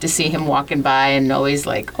Brothers. We used to see him walking by and always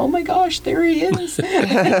like, "Oh my gosh, there he is!"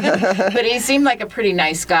 But he seemed like a pretty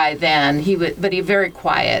nice guy then. But he very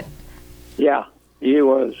quiet. Yeah, he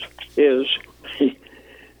is.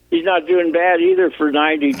 He's not doing bad either for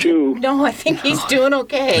 92. No, I think he's doing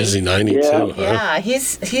okay. Is he 92? Yeah, yeah,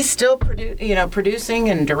 he's still producing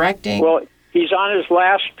and directing. Well, he's on his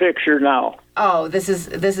last picture now. Oh, this is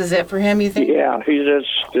it for him, you think? Yeah,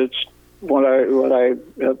 it's what I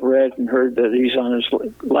have read and heard, that he's on his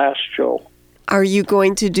last show. Are you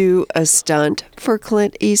going to do a stunt for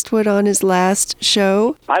Clint Eastwood on his last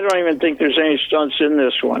show? I don't even think there's any stunts in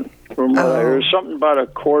this one. There's something about a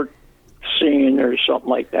court scene or something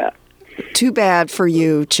like that. Too bad for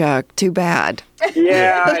you, Chuck. Too bad.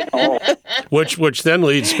 Yeah, I know. Which then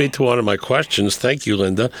leads me to one of my questions. Thank you,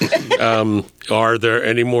 Linda. Are there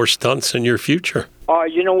any more stunts in your future?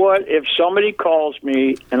 You know what? If somebody calls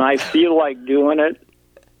me and I feel like doing it,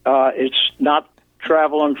 it's not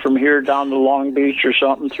traveling from here down to Long Beach or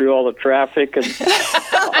something through all the traffic. And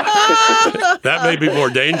that may be more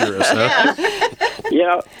dangerous, huh?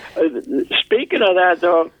 Yeah. Speaking of that,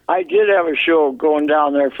 though, I did have a show going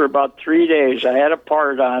down there for about 3 days. I had a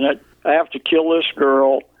part on it. I have to kill this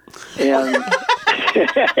girl. And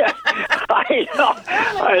I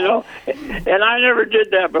know. And I never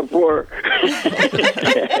did that before.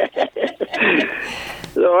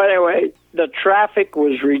 So anyway, the traffic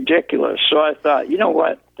was ridiculous. So I thought, you know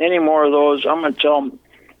what? Any more of those, I'm going to tell them,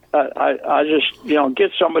 I just,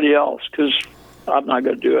 get somebody else, because I'm not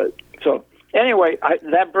going to do it. So anyway,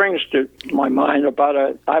 that brings to my mind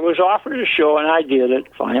I was offered a show, and I did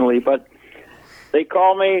it finally, but they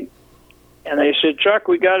called me, and they said, Chuck,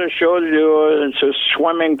 we got a show to do. It's a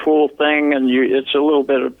swimming pool thing, and it's a little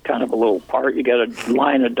bit of kind of a little part. You got a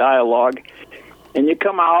line of dialogue. And you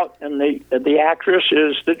come out, and the actress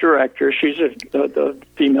is the director. She's the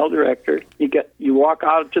female director. You walk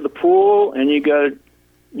out to the pool, and you're going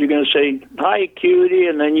to say, "Hi, cutie,"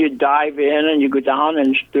 and then you dive in, and you go down,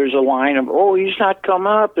 and there's a line of, "Oh, he's not come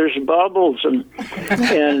up. There's bubbles," and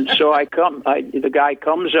so the guy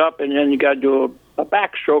comes up, and then you got to do a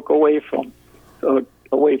backstroke away from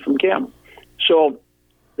Kim. So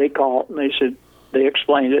they called, and they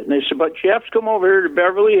explained it, and they said, but you have to come over here to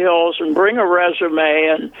Beverly Hills and bring a resume,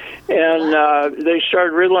 and they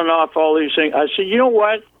started riddling off all these things. I said, you know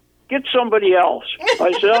what? Get somebody else.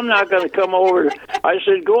 I said, I'm not going to come over. I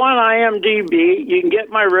said, go on IMDb. You can get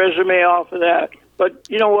my resume off of that. But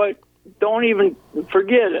you know what? Don't even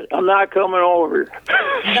forget it. I'm not coming over.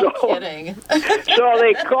 No kidding. So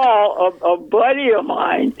they call a buddy of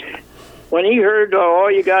mine. When he heard,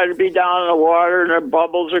 you got to be down in the water and the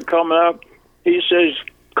bubbles are coming up, he says,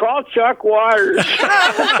 call Chuck Waters.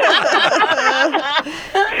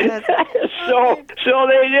 So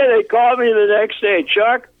they did. They called me the next day.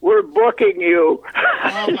 Chuck, we're booking you.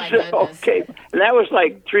 Oh, my goodness. Okay. And that was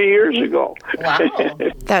like 3 years ago. Wow.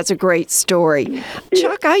 That's a great story.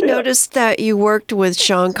 Chuck, I noticed that you worked with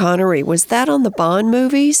Sean Connery. Was that on the Bond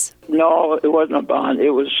movies? No, it wasn't a Bond.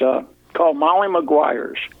 It was called Molly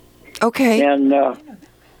Maguire's. Okay. And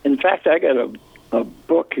in fact, I got a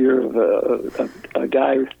book here of a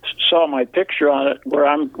guy saw my picture on it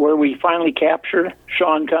where we finally captured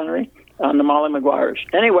Sean Connery on the Molly Maguire's.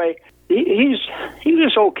 Anyway, he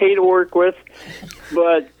was okay to work with,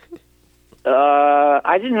 but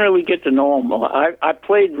I didn't really get to know him. I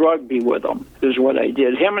played rugby with him, is what I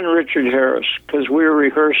did. Him and Richard Harris, because we were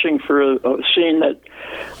rehearsing for a scene that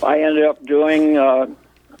I ended up doing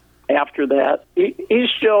after that. He's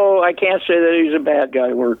still, I can't say that he's a bad guy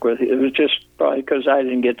to work with. It was just probably because I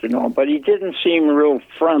didn't get to know him. But he didn't seem real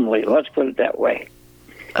friendly, let's put it that way.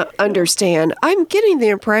 Understand. I'm getting the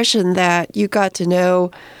impression that you got to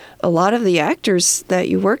know a lot of the actors that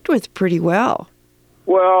you worked with pretty well.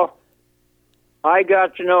 Well, I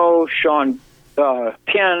got to know Sean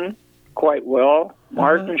Penn quite well,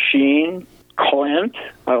 Martin Sheen, Clint.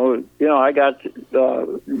 I got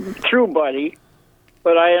through Buddy,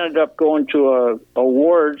 but I ended up going to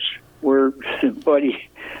awards where Buddy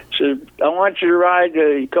said, "I want you to ride.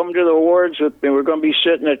 Come to the awards with me. We're going to be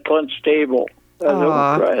sitting at Clint's table."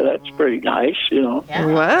 That's pretty nice, Yeah. It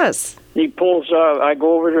was. He pulls up. I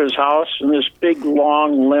go over to his house, and this big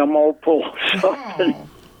long limo pulls up,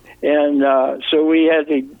 and so we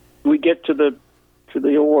get to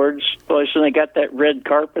the awards place, and they got that red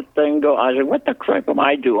carpet thing going. I said, "What the crap am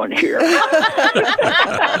I doing here?"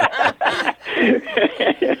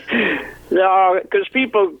 No, because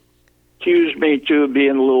people accuse me too of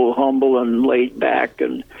being a little humble and laid back,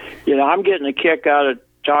 and I'm getting a kick out of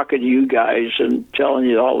talking to you guys and telling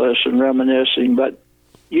you all this and reminiscing, but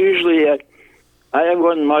usually I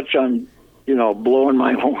wasn't much on blowing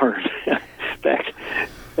my horn. In fact,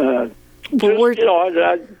 to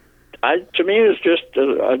me it was just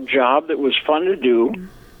a job that was fun to do.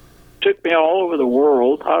 Took me all over the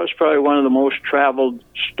world. I was probably one of the most traveled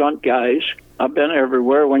stunt guys. I've been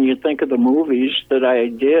everywhere. When you think of the movies that I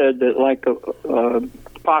did, that like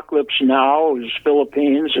Apocalypse Now was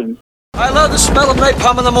Philippines, and I love the smell of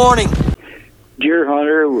napalm in the morning. Deer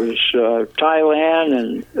Hunter was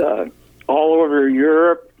Thailand, and all over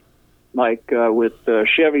Europe, like with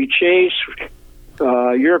Chevy Chase.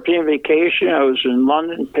 European vacation, I was in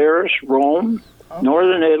London, Paris, Rome,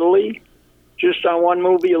 Northern Italy, just on one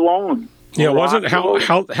movie alone. Yeah, wasn't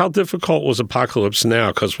how difficult was Apocalypse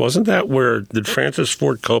Now? Because wasn't that where did Francis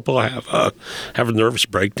Ford Coppola have a nervous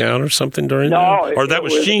breakdown or something during that? Or that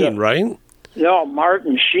was Sheen, right? No,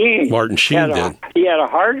 Martin Sheen. Martin Sheen did. He had a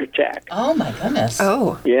heart attack. Oh my goodness.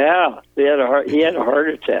 Oh. Yeah, he had a heart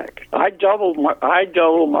attack. I doubled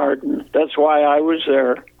Martin. That's why I was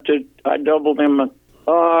there. I doubled him.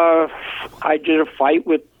 I did a fight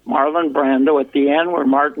with Marlon Brando at the end where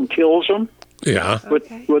Martin kills him. Yeah. With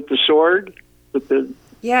the sword.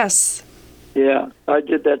 Yes. Yeah, I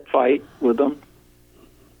did that fight with them.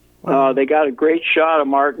 They got a great shot of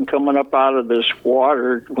Martin coming up out of this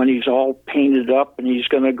water when he's all painted up and he's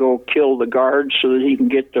going to go kill the guards so that he can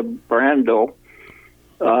get to Brando.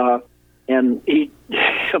 And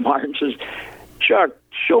Martin says, "Chuck,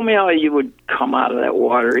 show me how you would come out of that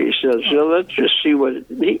water." He says, "So let's just see what."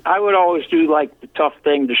 I would always do like the tough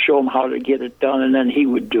thing to show him how to get it done, and then he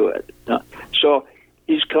would do it. So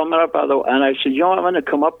he's coming up out of the, and I said, "I'm going to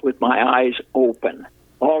come up with my eyes open."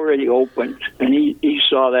 Already opened, and he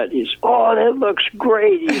saw that. He's, "Oh, that looks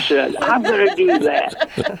great," he said. "I'm going to do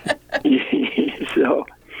that." So,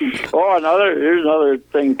 here's another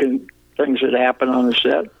things that happened on the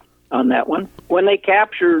set on that one. When they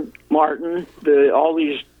captured Martin, all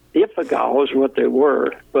these Ifagal is what they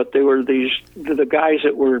were, but they were the guys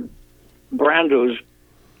that were Brando's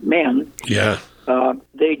men. Yeah.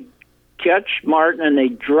 They catch Martin and they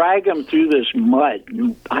drag him through this mud.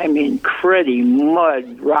 I mean, cruddy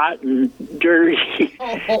mud, rotten, dirty.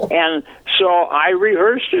 And so I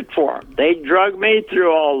rehearsed it for him. They drug me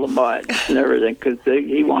through all the mud and everything because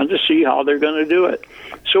he wanted to see how they're going to do it.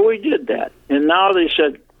 So we did that. And now they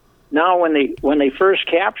said, now when they first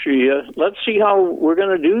capture you, let's see how we're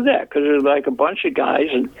going to do that because there's like a bunch of guys.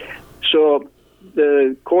 And so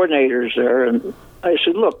the coordinator's there, and I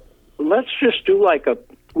said, "Look, let's just do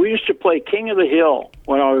we used to play King of the Hill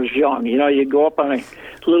when I was young. You go up on a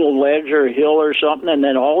little ledge or a hill or something, and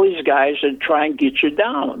then all these guys would try and get you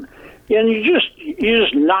down. And you're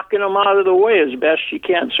just knocking them out of the way as best you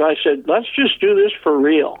can." So I said, "Let's just do this for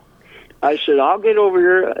real." I said, "I'll get over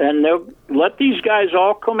here, and they'll let these guys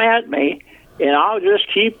all come at me, and I'll just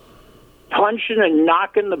keep punching and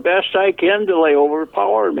knocking the best I can till they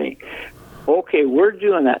overpower me. Okay, we're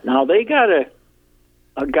doing that. Now, they got a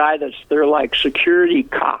guy they're like security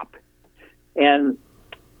cop. And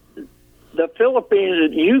the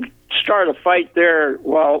Philippines, you start a fight there,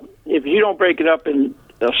 well, if you don't break it up in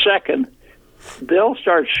a second, they'll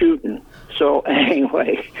start shooting. So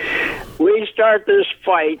anyway, we start this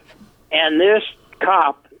fight, and this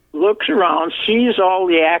cop looks around, sees all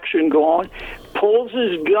the action going, pulls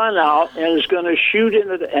his gun out, and is going to shoot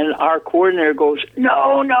into and our coordinator goes,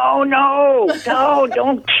 no,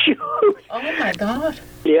 don't shoot. Oh, my God.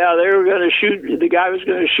 Yeah, they were going to shoot. The guy was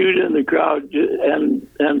going to shoot in the crowd,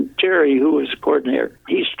 and Terry, who was the coordinator,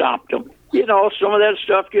 he stopped him. You know, some of that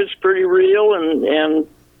stuff gets pretty real, and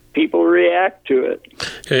people react to it.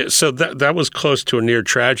 Okay, so that was close to a near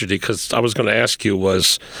tragedy, because I was going to ask you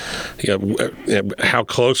was, how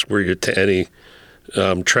close were you to any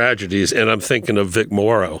tragedies? And I'm thinking of Vic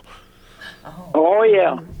Morrow. Oh,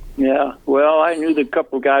 yeah. Yeah. Well, I knew the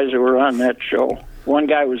couple guys that were on that show. One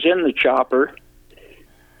guy was in the chopper,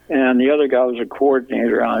 and the other guy was a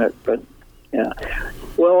coordinator on it. But yeah.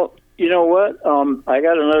 Well, you know what? I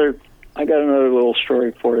got another little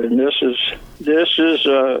story for you, and this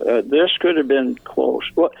could have been close.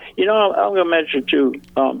 Well, you know, I'm going to mention too.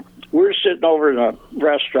 We're sitting over in a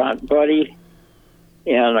restaurant, Buddy,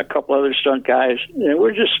 and a couple other stunt guys, and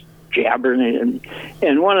we're just jabbering.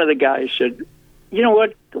 And one of the guys said, "You know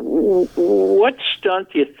what? What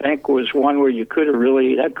stunt do you think was one where you could have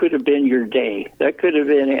that could have been your day? That could have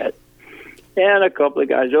been it." And a couple of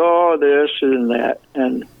guys, "Oh, this and that."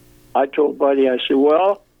 And I told Buddy, I said,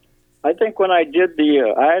 "Well, I think when I did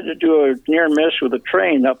I had to do a near miss with a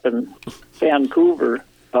train up in Vancouver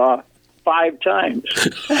 5 times.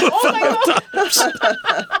 Oh, my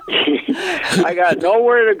God. I got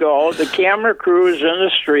nowhere to go. The camera crew is in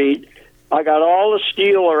the street. I got all the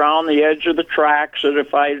steel around the edge of the tracks that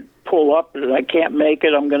if I pull up and I can't make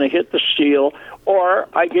it, I'm going to hit the steel, or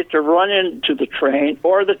I get to run into the train,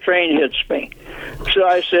 or the train hits me." So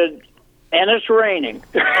I said, and it's raining.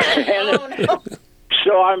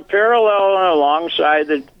 So I'm paralleling alongside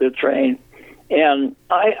the train, and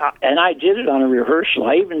I did it on a rehearsal.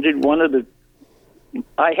 I even did one of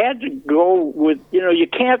I had to go with, you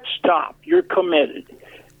can't stop. You're committed.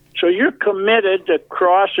 So you're committed to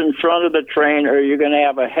cross in front of the train, or you're going to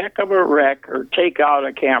have a heck of a wreck or take out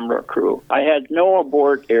a camera crew. I had no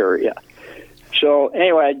abort area. So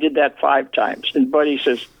anyway, I did that 5 times. And Buddy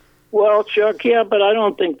says, "Well, Chuck, yeah, but I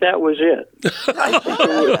don't think that was it." I think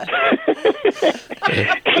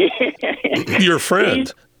it was. Your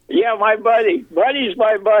friend. Yeah, my buddy. Buddy's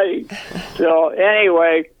my buddy. So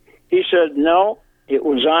anyway, he said, "No, it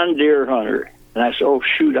was on Deer Hunter." And I said, "Oh,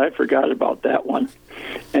 shoot, I forgot about that one."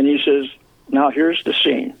 And he says, "Now here's the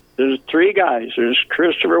scene. There's 3 guys. There's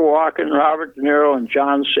Christopher Walken, Robert De Niro, and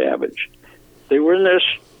John Savage. They were in this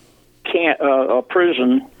a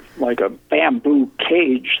prison, like a bamboo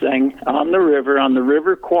cage thing on the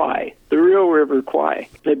River Kwai, the real River Kwai.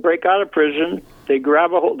 They break out of prison. They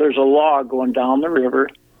grab there's a log going down the river.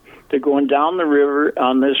 They're going down the river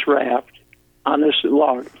on this raft, on this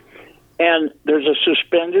log. And there's a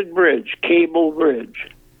suspended bridge, cable bridge.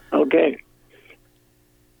 Okay.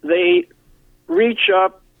 They reach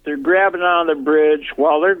up. They're grabbing on the bridge.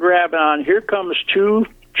 While they're grabbing on, here comes 2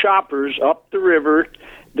 choppers up the river.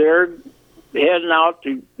 They're heading out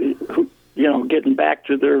to, getting back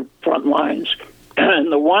to their front lines. And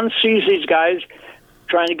the one sees these guys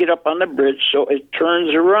trying to get up on the bridge, so it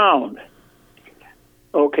turns around.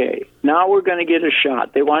 Okay, now we're going to get a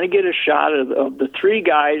shot. They want to get a shot of the 3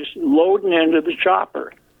 guys loading into the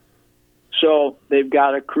chopper. So they've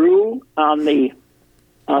got a crew on the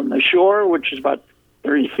shore, which is about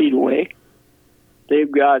 30 feet away.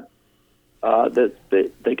 They've got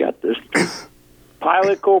they got this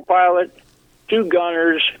pilot, co-pilot, 2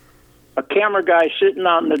 gunners, a camera guy sitting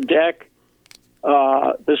on the deck,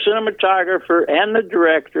 the cinematographer and the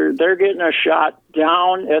director. They're getting a shot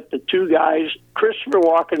down at the 2 guys. Christopher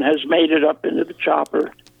Walken has made it up into the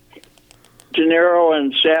chopper. De Niro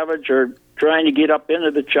and Savage are trying to get up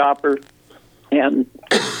into the chopper, and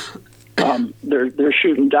they're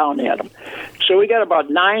shooting down at him. So we got about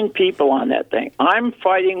 9 people on that thing. I'm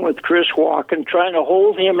fighting with Chris Walken, trying to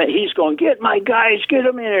hold him, and he's going, "Get my guys, get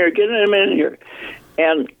them in here, get them in here,"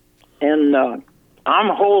 and I'm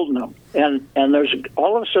holding them. And there's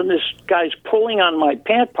all of a sudden this guy's pulling on my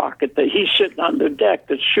pant pocket that he's sitting on the deck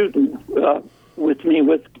that's shooting with me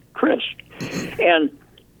with Chris. And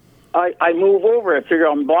I move over. I figure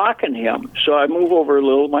I'm blocking him. So I move over a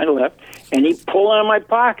little to my left, and he pulls on my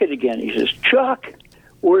pocket again. He says, "Chuck,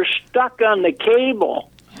 we're stuck on the cable."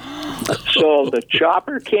 So the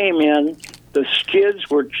chopper came in. The skids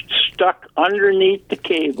were stuck underneath the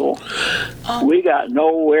cable. We got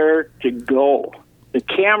nowhere to go. The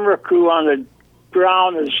camera crew on the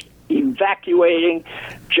ground is evacuating.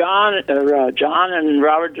 John and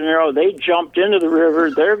Robert De Niro, they jumped into the river.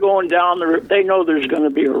 They're going down the river. They know there's going to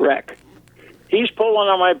be a wreck. He's pulling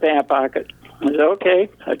on my pant pocket. I said, okay.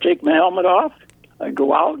 I take my helmet off. I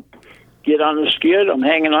go out, get on the skid. I'm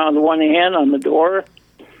hanging on the one hand on the door.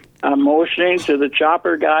 I'm motioning to the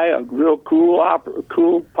chopper guy, a real cool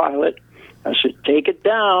pilot. I said, take it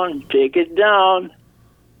down,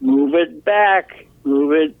 move it back.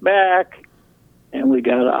 And we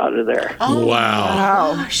got out of there. Oh,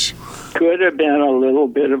 Wow. Gosh. Could have been a little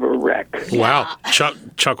bit of a wreck. Wow.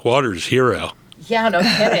 Chuck Waters, hero. Yeah, no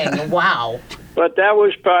kidding. Wow. But that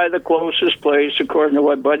was probably the closest place, according to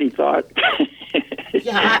what Buddy thought.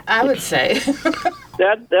 Yeah, I would say.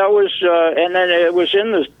 That was, and then it was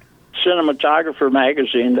in the Cinematographer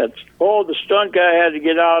magazine that, the stunt guy had to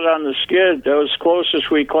get out on the skid. That was closest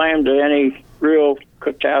we claimed to any real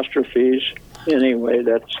catastrophes. Anyway,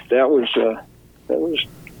 that was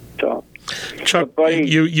tough. Chuck, Buddy,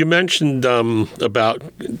 you mentioned about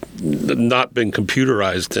not being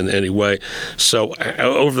computerized in any way. So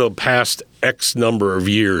over the past X number of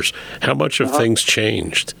years, how much have things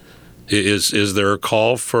changed? Is there a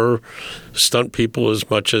call for stunt people as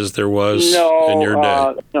much as there was in your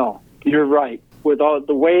day? No, you're right. With all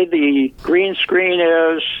the way the green screen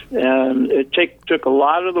is, and it took a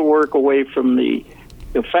lot of the work away from the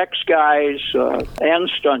effects guys and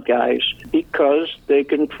stunt guys, because they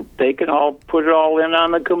can all put it all in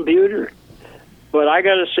on the computer. But I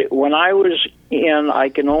got to say, when I was in, I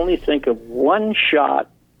can only think of one shot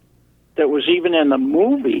that was even in the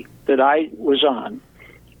movie that I was on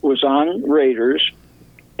Raiders,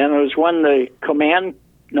 and it was when the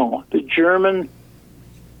German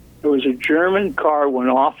car went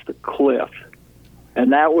off the cliff,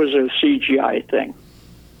 and that was a CGI thing.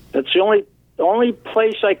 That's the only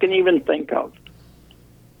place I can even think of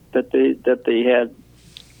that they had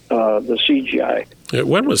the CGI.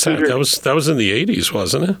 When was that? That was in the 80s,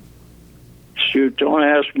 wasn't it? Shoot, don't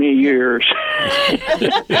ask me years.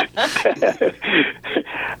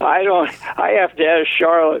 I have to ask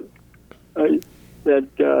Charlotte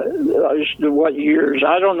what years.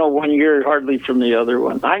 I don't know one year hardly from the other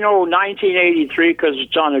one. I know 1983 because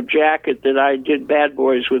it's on a jacket that I did Bad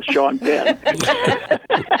Boys with Sean Penn.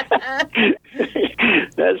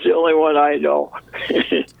 That's the only one I know.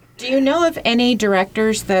 Do you know of any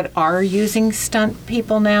directors that are using stunt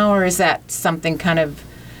people now, or is that something kind of...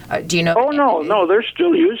 do you know? Oh, no, they're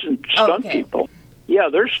still using stunt people. Yeah,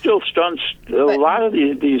 there's still stunts. A lot of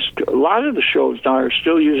the shows now are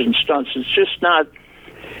still using stunts. It's just not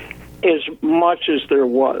as much as there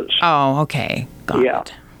was. Oh, okay.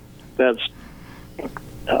 Got it. That's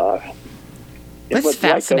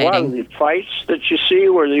fascinating. Like a lot of the fights that you see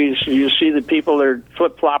where you see the people that are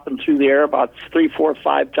flip-flopping through the air about 3, 4,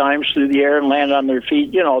 5 times through the air and land on their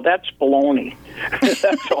feet, that's baloney.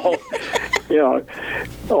 That's all,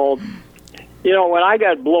 when I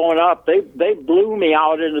got blown up, they blew me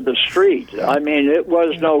out into the street. I mean, it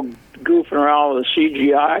was no goofing around with the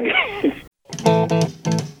CGI.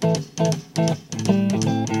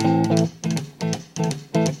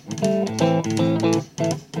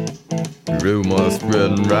 Rumors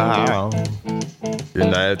spreading round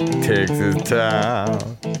in that Texas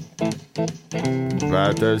town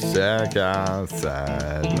about the shack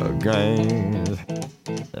outside the game.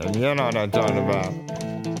 And you know what I'm talking about.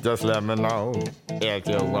 Just let me know if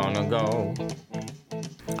you wanna go.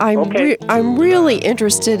 I'm really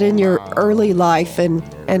interested in your early life and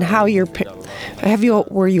how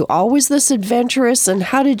were you always this adventurous, and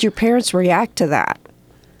how did your parents react to that?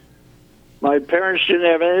 My parents didn't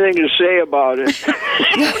have anything to say about it.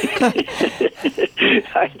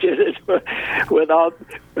 I did it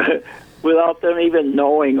without them even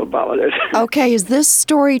knowing about it. Okay, is this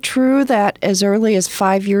story true that as early as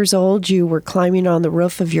 5 years old you were climbing on the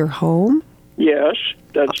roof of your home? Yes,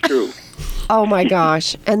 that's true. Oh my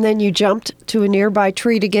gosh. And then you jumped to a nearby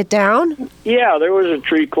tree to get down? Yeah, there was a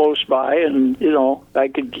tree close by, and I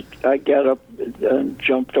got up and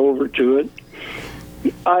jumped over to it.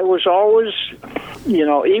 I was always,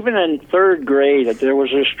 even in 3rd grade, there was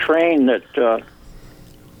this train that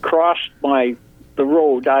crossed the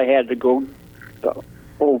road I had to go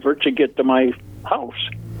over to get to my house,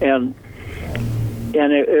 and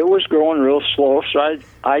it was going real slow. So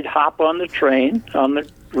I'd hop on the train on the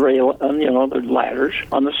rail, on the ladders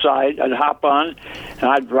on the side. I'd hop on, and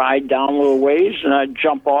I'd ride down a little ways, and I'd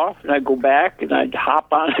jump off, and I'd go back, and I'd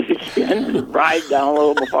hop on it again and ride down a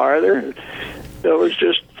little bit farther. It was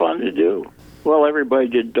just fun to do. Well, everybody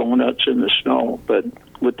did donuts in the snow, but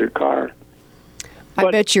with their car. I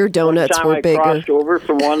bet your donuts were bigger. I crossed over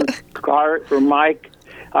from one car from Mike.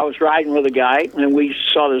 I was riding with a guy, and we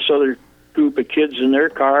saw this other group of kids in their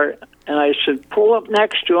car, and I said, pull up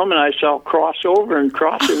next to them, and I said, I'll cross over and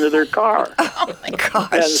cross into their car. Oh, my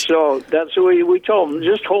gosh. And so that's what we told them.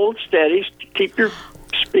 Just hold steady, keep your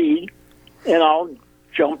speed, and I'll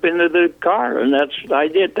jump into the car. And I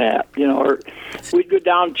did that, Or we'd go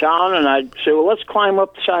downtown, and I'd say, well, let's climb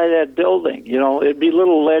up the side of that building. It'd be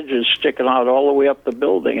little ledges sticking out all the way up the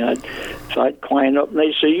building. And so I'd climb up, and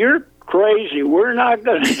they'd say, you're crazy. We're not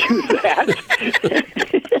going to do that.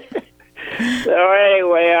 So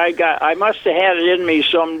anyway, I must have had it in me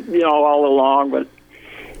all along,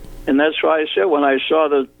 and that's why I said when I saw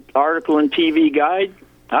the article in TV Guide,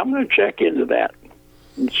 I'm going to check into that.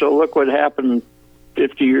 And so look what happened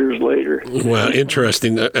 50 years later. Wow,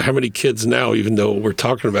 interesting. How many kids now even know what we're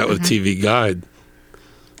talking about with TV Guide?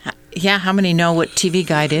 Yeah, how many know what TV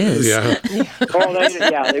Guide is? Yeah.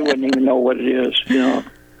 They wouldn't even know what it is,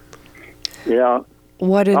 Yeah.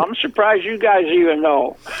 I'm surprised you guys even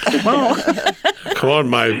know. Come on,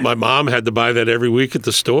 my mom had to buy that every week at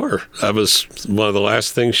the store. That was one of the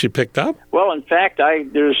last things she picked up. Well, in fact,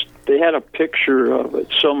 they had a picture of it.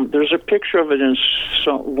 There's a picture of it in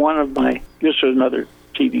one of my. This is another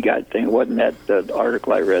TV Guide thing. It wasn't that the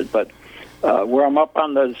article I read, but where I'm up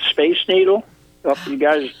on the Space Needle. You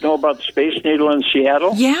guys know about the Space Needle in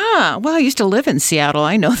Seattle? Yeah. Well, I used to live in Seattle.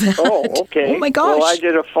 I know that. Oh, okay. Oh my gosh. Well, I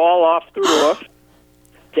did a fall off the roof.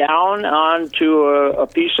 Down onto a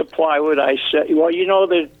piece of plywood. I said,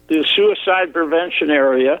 the suicide prevention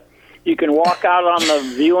area. You can walk out on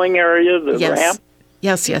the viewing area, the ramp.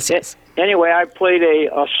 Yes. Anyway, I played a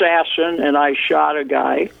assassin, and I shot a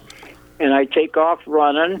guy, and I take off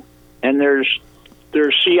running, and there's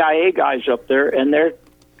CIA guys up there, and they're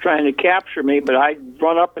trying to capture me, but I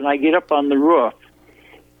run up, and I get up on the roof.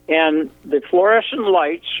 And the fluorescent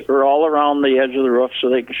lights are all around the edge of the roof so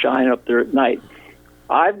they can shine up there at night.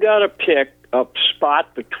 I've got to pick a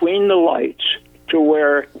spot between the lights to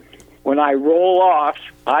where when I roll off,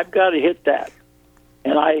 I've got to hit that.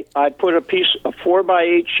 And I put a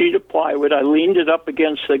 4x8 sheet of plywood. I leaned it up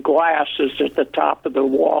against the glass that's at the top of the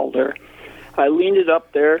wall there. I leaned it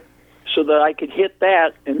up there so that I could hit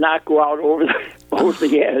that and not go out over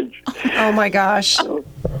the edge. Oh, my gosh. So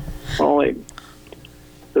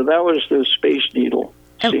that was the Space Needle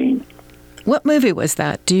scene. What movie was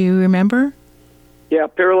that? Do you remember? Yeah,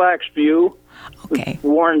 Parallax View. Okay. With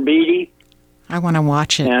Warren Beatty. I want to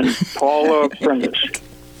watch it. And Paula Prentice.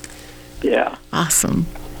 Yeah. Awesome.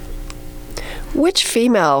 Which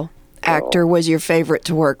female actor was your favorite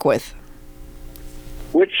to work with?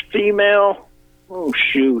 Which female? Oh,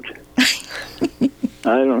 shoot. I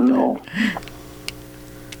don't know.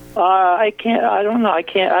 I don't know. I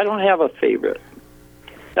don't have a favorite.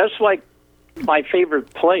 That's like my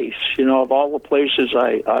favorite place, of all the places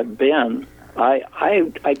I've been. I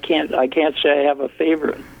can't say I have a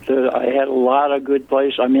favorite. I had a lot of good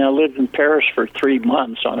places. I mean, I lived in Paris for 3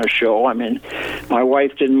 months on a show. I mean, my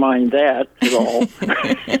wife didn't mind that at all.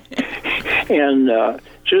 And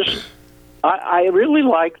I really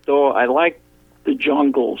liked, I liked the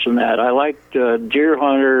jungles and that. I liked Deer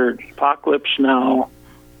Hunter, Apocalypse Now.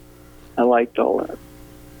 I liked all that.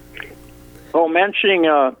 Oh, mentioning,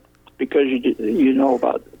 because you know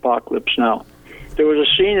about Apocalypse Now. There was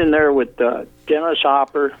a scene in there with Dennis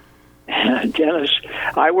Hopper. Dennis,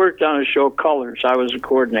 I worked on a show, Colors. I was a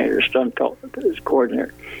coordinator, stunt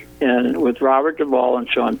coordinator, and with Robert Duvall and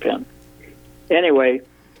Sean Penn. Anyway,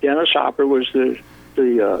 Dennis Hopper was the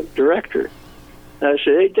director. And I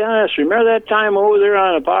said, hey, Dennis, remember that time over there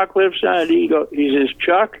on Apocalypse Now? He says,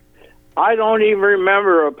 Chuck, I don't even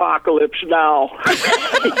remember Apocalypse Now.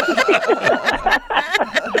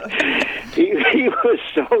 He was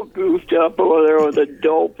so goofed up over there with the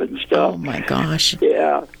dope and stuff. Oh, my gosh.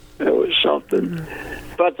 Yeah, it was something.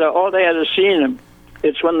 But they had a scene.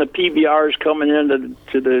 It's when the PBR is coming into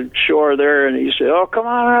the shore there, and he said, oh, come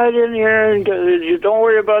on right in here, and you don't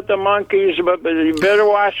worry about the monkeys, but you better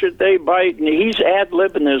watch it, they bite. And he's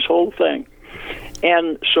ad-libbing this whole thing.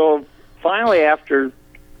 And so finally, after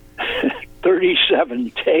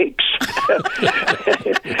 37 takes,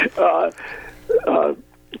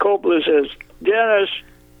 Coppola says, Dennis,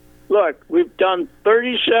 look, we've done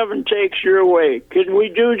 37 takes your way. Can we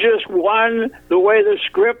do just one the way the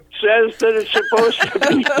script says that it's supposed to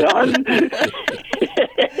be done?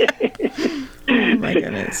 Oh, my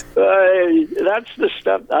goodness. That's the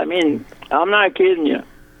stuff. I mean, I'm not kidding you.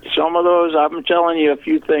 Some of those, I'm telling you a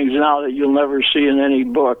few things now that you'll never see in any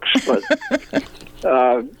books. But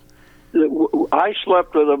I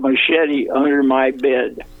slept with a machete under my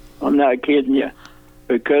bed. I'm not kidding you.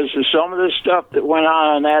 Because of some of the stuff that went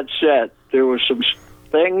on that set, there were some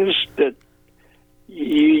things that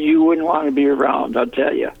you wouldn't want to be around, I'll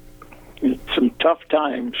tell you. Some tough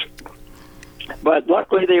times. But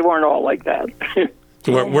luckily they weren't all like that.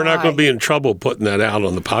 We're not going to be in trouble putting that out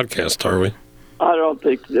on the podcast, are we? I don't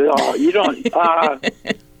think. No, you don't.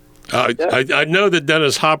 I know that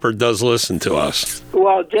Dennis Hopper does listen to us.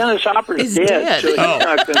 Well, Dennis Hopper's dead, so he's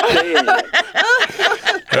not going to say anything.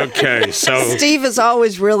 Okay, so Steve is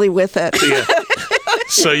always really with it. Yeah.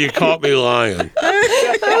 So you caught me lying.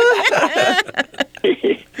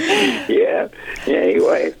 Yeah.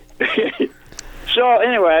 Anyway. So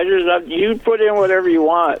anyway, you put in whatever you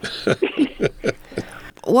want.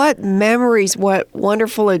 What memories, what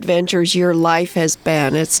wonderful adventures your life has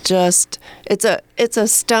been. It's a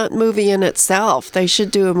stunt movie in itself. They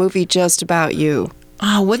should do a movie just about you.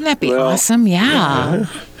 Oh, wouldn't that be awesome? Yeah.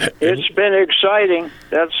 It's been exciting.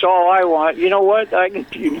 That's all I want. You know what?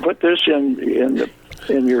 You can put this in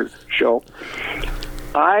your show.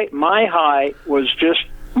 My high was just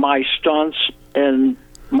my stunts and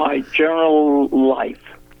my general life.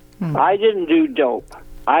 I didn't do dope.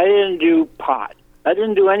 I didn't do pot. I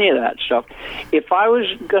didn't do any of that stuff. If I was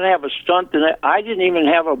going to have a stunt, I didn't even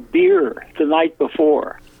have a beer the night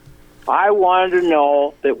before. I wanted to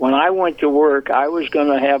know that when I went to work, I was going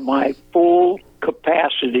to have my full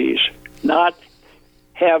capacities, not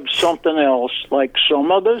have something else. Like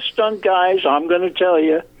some of the stunt guys, I'm going to tell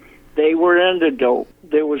you, they were into dope.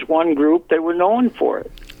 There was one group, they were known for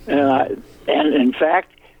it. And in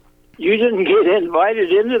fact, you didn't get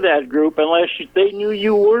invited into that group unless they knew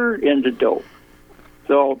you were into dope.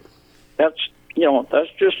 So that's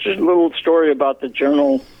just a little story about the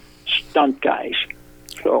general stunt guys.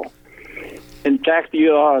 So, in fact,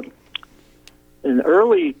 in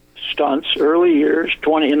early stunts, early years,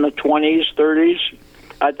 in the 20s, 30s,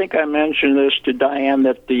 I think I mentioned this to Diane,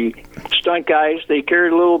 that the stunt guys, they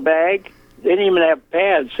carried a little bag. They didn't even have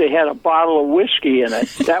pads. They had a bottle of whiskey in it.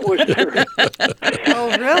 That was their... Oh,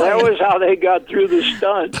 really? That was how they got through the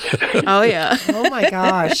stunt. Oh, yeah. Oh, my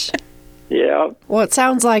gosh. Yeah. Well, it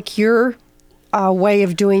sounds like your way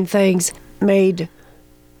of doing things made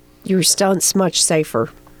your stunts much safer.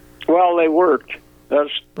 Well, they worked. That's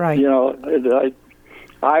right.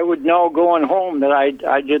 I would know going home that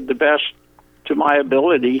I did the best to my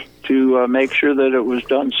ability to make sure that it was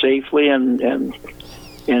done safely and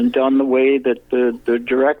done the way that the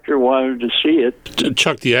director wanted to see it.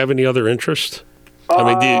 Chuck, do you have any other interest?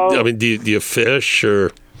 Do you fish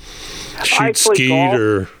or shoot skeet golf.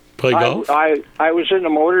 or play golf? I was in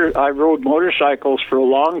I rode motorcycles for a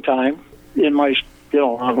long time in my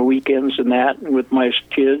on the weekends and that, and with my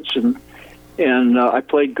kids, and I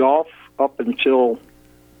played golf up until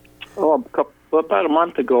about a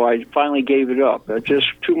month ago. I finally gave it up. Just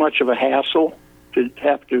too much of a hassle to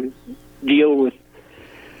have to deal with.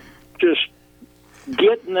 Just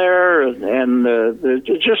getting there and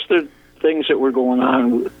just the things that were going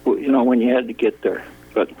on, when you had to get there.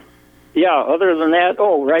 But yeah, other than that,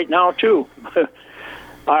 right now too,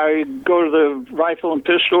 I go to the rifle and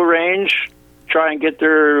pistol range. Try and get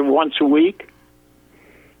there once a week.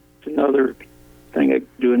 It's another thing I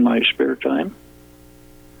do in my spare time.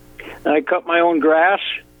 And I cut my own grass.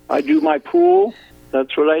 I do my pool.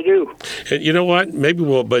 That's what I do. And you know what? Maybe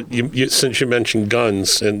but since you mentioned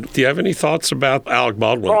guns, and do you have any thoughts about Alec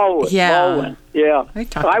Baldwin? Baldwin, yeah.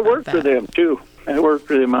 I worked with him, too. I worked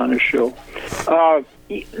with him on his show.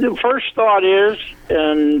 The first thought is,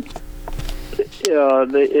 and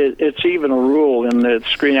it's even a rule in the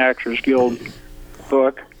Screen Actors Guild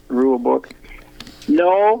rule book,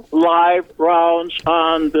 no live rounds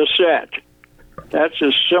on the set. That's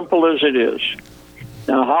as simple as it is.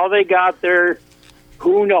 Now, how they got there,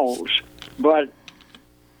 who knows? But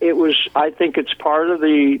I think it's part of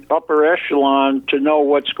the upper echelon to know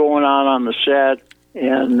what's going on the set.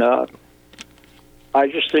 And I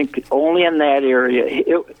just think only in that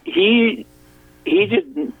area. He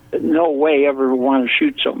didn't, no way, ever want to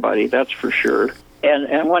shoot somebody, that's for sure.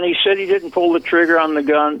 And when he said he didn't pull the trigger on the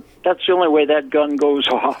gun, that's the only way that gun goes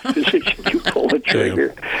off, is if you pull the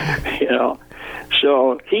trigger,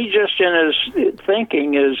 So he just, in his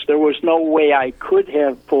thinking, is there was no way I could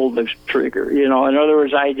have pulled the trigger. In other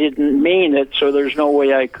words, I didn't mean it, so there's no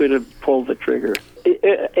way I could have pulled the trigger.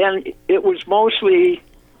 And it was mostly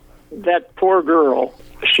that poor girl.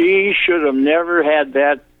 She should have never had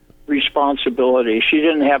that responsibility. She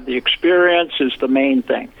didn't have the experience is the main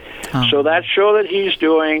thing. So that show that he's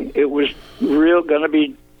doing, it was going to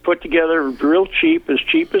be put together real cheap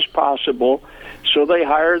as possible, So they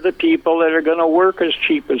hire the people that are going to work as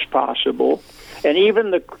cheap as possible. And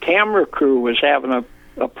even the camera crew was having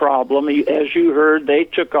a problem. As you heard, they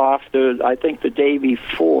took off, I think the day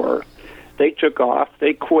before. They took off.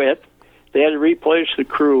 They quit. They had to replace the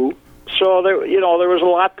crew. So, there was a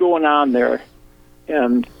lot going on there.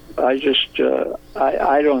 And I just,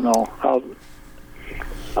 I don't know how.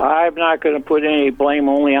 I'm not going to put any blame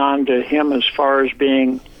only on to him as far as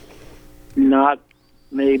being not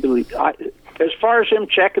maybe. As far as him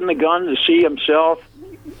checking the gun to see himself,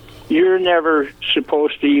 you're never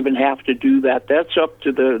supposed to even have to do that. That's up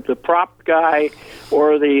to the prop guy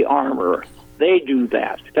or the armorer. They do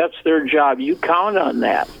that. That's their job. You count on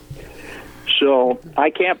that. So I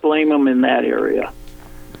can't blame him in that area.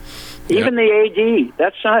 Even the AD,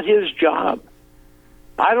 that's not his job.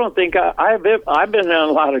 I don't think I've been in a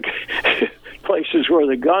lot of places where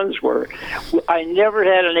the guns were. I never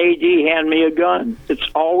had an AD hand me a gun. It's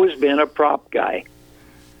always been a prop guy.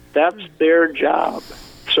 That's their job.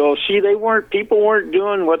 So see, people weren't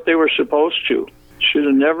doing what they were supposed to. Should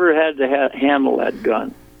have never had to handle that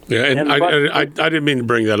gun. Yeah, and I didn't mean to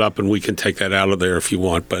bring that up, and we can take that out of there if you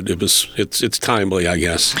want, but it's timely, I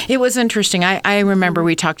guess. It was interesting. I remember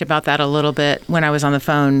we talked about that a little bit when I was on the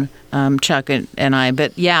phone, Chuck and I.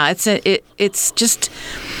 But yeah, I was just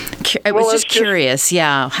curious,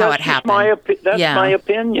 how it happened. That's my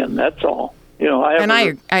opinion. That's all.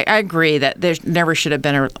 I agree that there never should have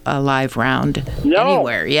been a live round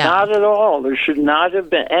anywhere. Yeah, not at all. There should not have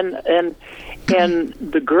been. And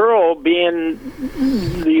the girl, being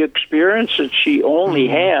the experience that she only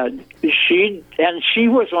had, she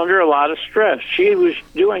was under a lot of stress. She was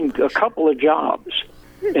doing a couple of jobs,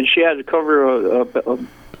 and she had to cover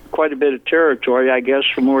quite a bit of territory, I guess,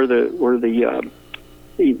 from where the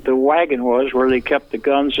wagon was, where they kept the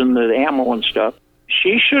guns and the ammo and stuff.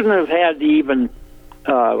 She shouldn't have had to even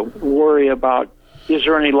worry about, is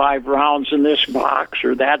there any live rounds in this box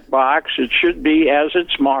or that box? It should be as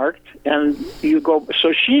it's marked, and you go.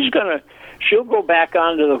 So she'll go back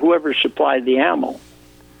onto whoever supplied the ammo,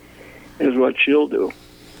 is what she'll do.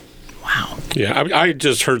 Wow. Yeah, I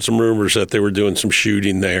just heard some rumors that they were doing some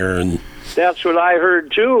shooting there, and that's what I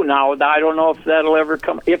heard too. Now I don't know if that'll ever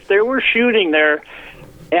come. If they were shooting there,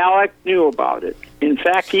 Alec knew about it. In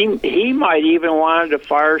fact, he might even wanted to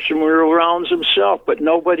fire some real rounds himself, but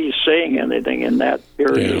nobody's saying anything in that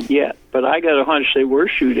area yet. But I got a hunch they were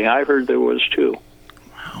shooting. I heard there was too.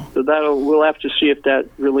 Wow. So we'll have to see if that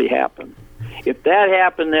really happened. If that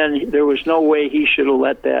happened, then there was no way he should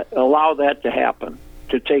have allow that to happen,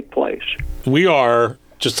 to take place. We are,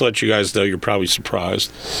 just to let you guys know, you're probably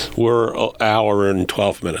surprised, we're an hour and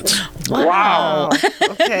 12 minutes. Wow.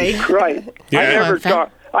 Okay. Right. Yeah.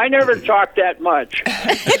 I never talked that much.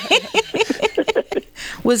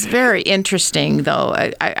 Was very interesting, though.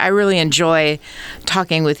 I really enjoy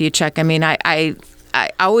talking with you, Chuck. I mean, I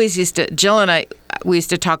always used to, Jill and I, we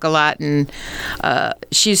used to talk a lot, and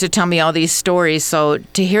she used to tell me all these stories. So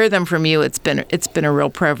to hear them from you, it's been a real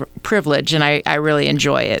privilege, and I really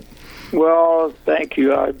enjoy it. Well, thank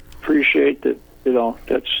you. I appreciate that.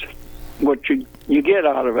 That's what you get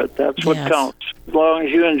out of it. That's what counts. As long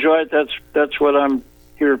as you enjoy it, that's what I'm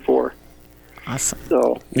here for. Awesome.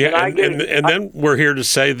 So and then we're here to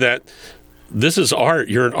say that this is art.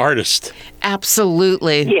 You're an artist.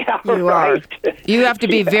 Absolutely. Yeah, you right. are. You have to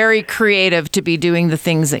be very creative to be doing the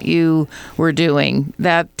things that you were doing.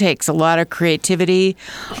 That takes a lot of creativity,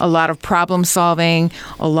 a lot of problem solving,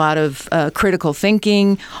 a lot of critical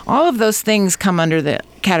thinking. All of those things come under the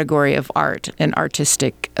category of art and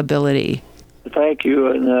artistic ability. Thank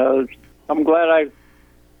you, and I'm glad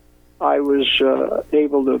I was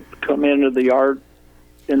able to come into the art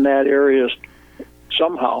in that area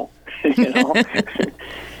somehow,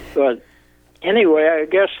 But anyway, I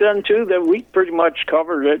guess then, too, that we pretty much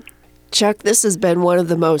covered it. Chuck, this has been one of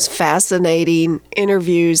the most fascinating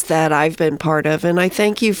interviews that I've been part of, and I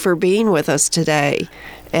thank you for being with us today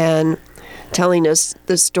and telling us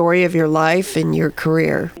the story of your life and your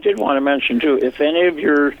career. I did want to mention, too, if any of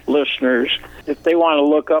your listeners, if they want to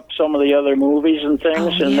look up some of the other movies and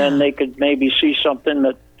things, then they could maybe see something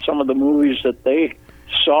that some of the movies that they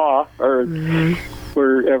saw or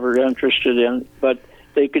were ever interested in, but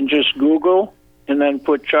they can just Google and then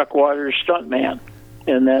put Chuck Waters Stuntman,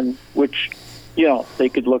 and then they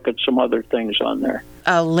could look at some other things on there.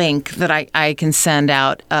 A link that I can send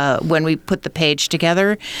out when we put the page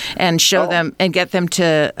together and show them and get them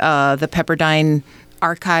to the Pepperdine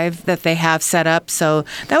archive that they have set up. So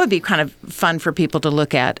that would be kind of fun for people to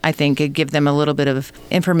look at. I think it'd give them a little bit of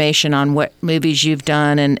information on what movies you've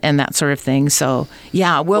done and that sort of thing. So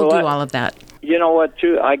we'll do all of that. You know what,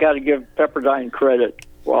 too? I got to give Pepperdine credit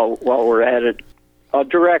while we're at it. a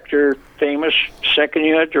director, famous second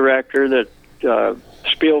unit director that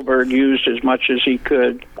Spielberg used as much as he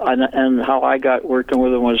could, and how I got working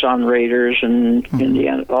with him was on Raiders and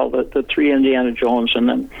Indiana, all the 3 Indiana Jones, and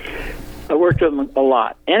then I worked with him a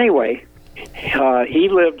lot. Anyway, he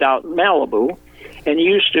lived out in Malibu, and he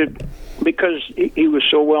used to, because he was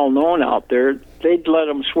so well known out there, they'd let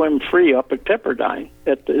him swim free up at Pepperdine.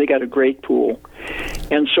 They got a great pool.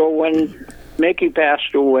 And so when Mickey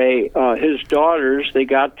passed away, his daughters, they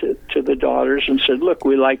got to the daughters and said, look,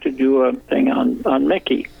 we'd like to do a thing on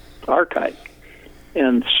Mickey, archive.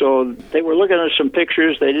 And so they were looking at some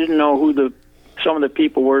pictures. They didn't know who some of the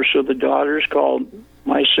people were, so the daughters called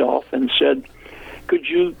myself and said, could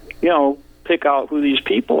you, pick out who these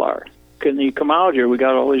people are? Can you come out here? We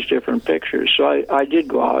got all these different pictures. So I did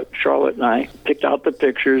go out, Charlotte and I, picked out the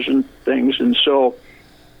pictures and things. And so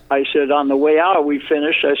I said, on the way out, we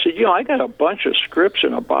finished. I said, I got a bunch of scripts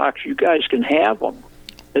in a box. You guys can have them.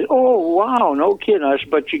 Said, oh, wow, no kidding. I said,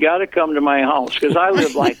 but you got to come to my house, because I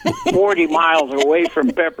live like 40 miles away from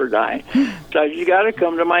Pepperdine. So I said, you got to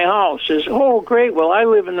come to my house. Says, oh, great. Well, I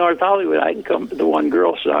live in North Hollywood. I can come. The one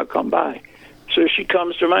girl said, I'll come by. So she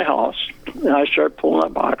comes to my house, and I start pulling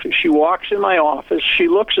out boxes. She walks in my office. She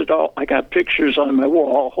looks at I got pictures on my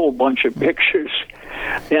wall, a whole bunch of pictures.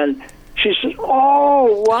 And she says,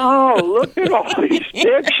 oh, wow, look at all these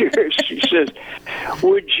pictures. She says,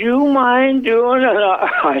 would you mind doing it?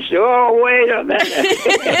 I said, oh, wait a minute.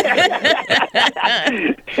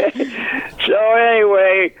 So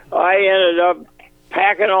anyway, I ended up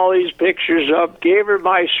packing all these pictures up, gave her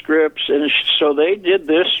my scripts, and so they did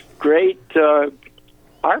this great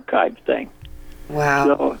archive thing. Wow.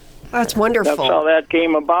 So that's wonderful. That's how that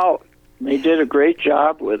came about. They did a great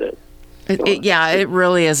job with it. It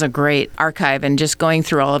really is a great archive, and just going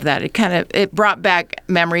through all of that, it brought back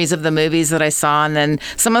memories of the movies that I saw, and then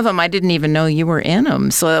some of them I didn't even know you were in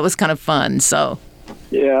them, so that was kind of fun. So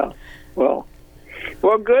yeah, well,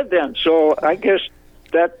 good then. So I guess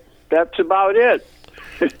that's about it.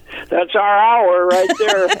 That's our hour right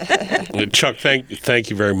there. Chuck, thank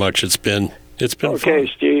you very much. It's been fun. Okay,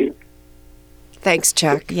 Steve. Thanks,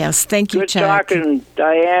 Chuck. Yes, thank you, Good Chuck. talking,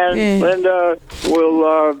 Diane. Linda,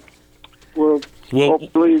 we'll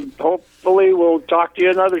hopefully we'll talk to you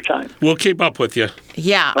another time. We'll keep up with you.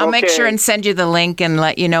 Yeah, I'll make sure and send you the link and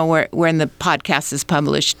let you know when the podcast is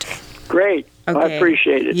published. Great. Okay. I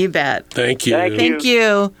appreciate it. You bet. Thank you. Thank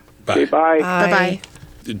you. Bye. Okay, bye. Bye-bye.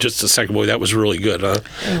 Just a second, boy. That was really good, huh?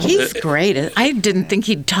 He's great. I didn't think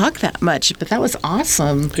he'd talk that much, but that was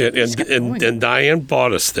awesome. And Diane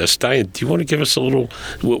bought us this. Diane, do you want to give us a little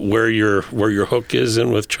where your hook is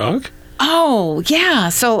in with Chuck? Oh, yeah.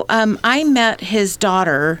 So I met his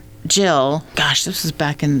daughter, Jill. Gosh, this was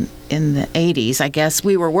back in the 80s, I guess.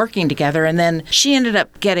 We were working together, and then she ended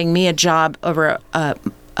up getting me a job over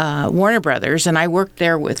Warner Brothers, and I worked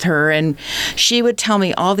there with her, and she would tell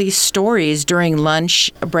me all these stories during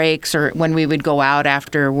lunch breaks or when we would go out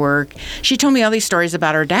after work. She told me all these stories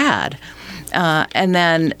about her dad. And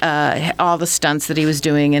then all the stunts that he was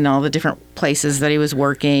doing and all the different places that he was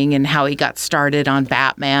working and how he got started on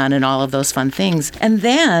Batman and all of those fun things. And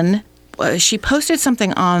then she posted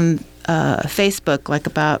something on Facebook like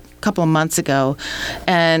about a couple of months ago,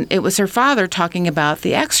 and it was her father talking about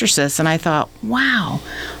The Exorcist. And I thought, wow,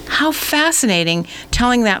 how fascinating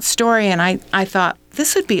telling that story. And I thought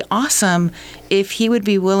this would be awesome if he would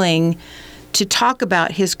be willing to talk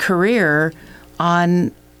about his career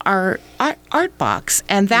on our art box.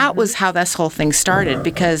 And that was how this whole thing started,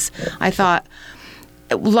 because I thought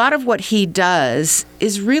a lot of what he does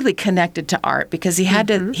is really connected to art, because he had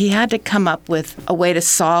to come up with a way to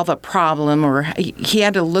solve a problem, or he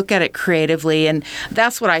had to look at it creatively, and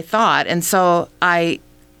that's what I thought. And so I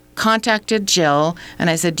contacted Jill and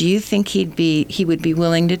I said, do you think he would be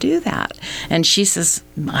willing to do that? And she says,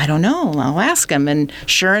 I don't know, I'll ask him. And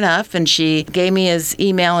sure enough, and she gave me his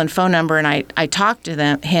email and phone number, and I talked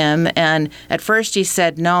to him, and at first he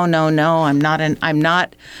said, no, I'm not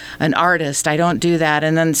an artist, I don't do that.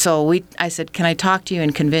 And then I said, can I talk to you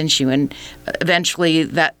and convince you? And eventually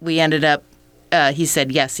that we ended up he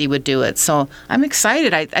said yes, he would do it. So I'm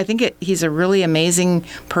excited. I think he's a really amazing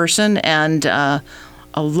person, and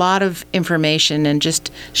a lot of information, and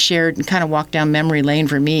just shared and kind of walked down memory lane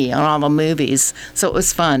for me on all the movies. So it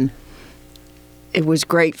was fun. It was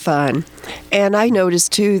great fun. And I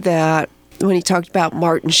noticed, too, that when he talked about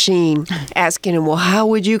Martin Sheen, asking him, well, how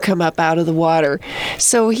would you come up out of the water?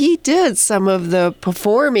 So he did some of the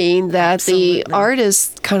performing that the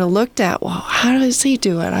artist kind of looked at. Well, how does he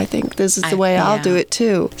do it? I think this is the way I'll do it,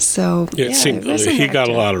 too. So it seemed he got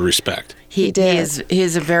a lot of respect. He did. He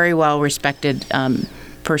is a very well-respected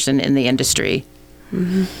person in the industry.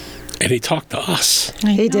 And he talked to us.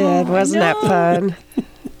 He did. Wasn't that fun?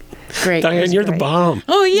 Great. Diane, you're the bomb.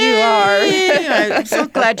 Oh, yeah. You are. Yeah. I'm so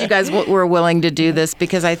glad you guys were willing to do this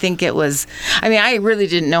because I think it was, I really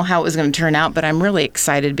didn't know how it was going to turn out, but I'm really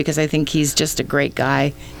excited because I think he's just a great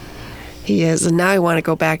guy. He is. And now I want to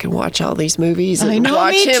go back and watch all these movies and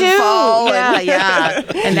watch me him too. fall. Yeah.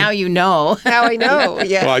 And now you know. Now I know.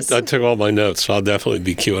 Yes. Well, I took all my notes, so I'll definitely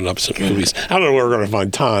be queuing up some movies. I don't know where we're going to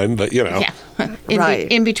find time, but, Yeah.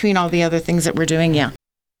 In between all the other things that we're doing, yeah.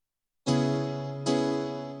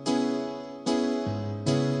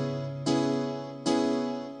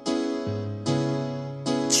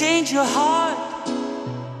 Change your heart.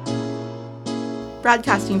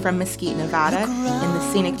 Broadcasting from Mesquite, Nevada, in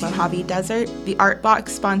the scenic Mojave Desert, the Art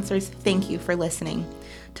Box sponsors thank you for listening.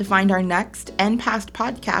 To find our next and past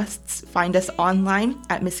podcasts, find us online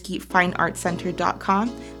at mesquitefineartcenter.com,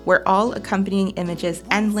 where all accompanying images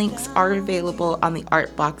and links are available on the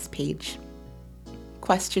Art Box page.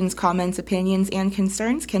 Questions, comments, opinions, and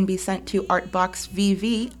concerns can be sent to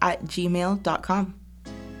artboxvv@gmail.com.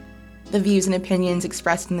 The views and opinions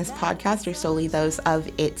expressed in this podcast are solely those of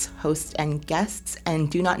its hosts and guests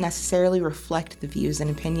and do not necessarily reflect the views and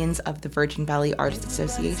opinions of the Virgin Valley Artists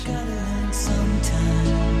Association.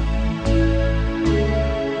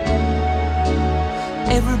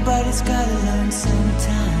 Everybody's gotta learn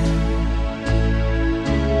sometime.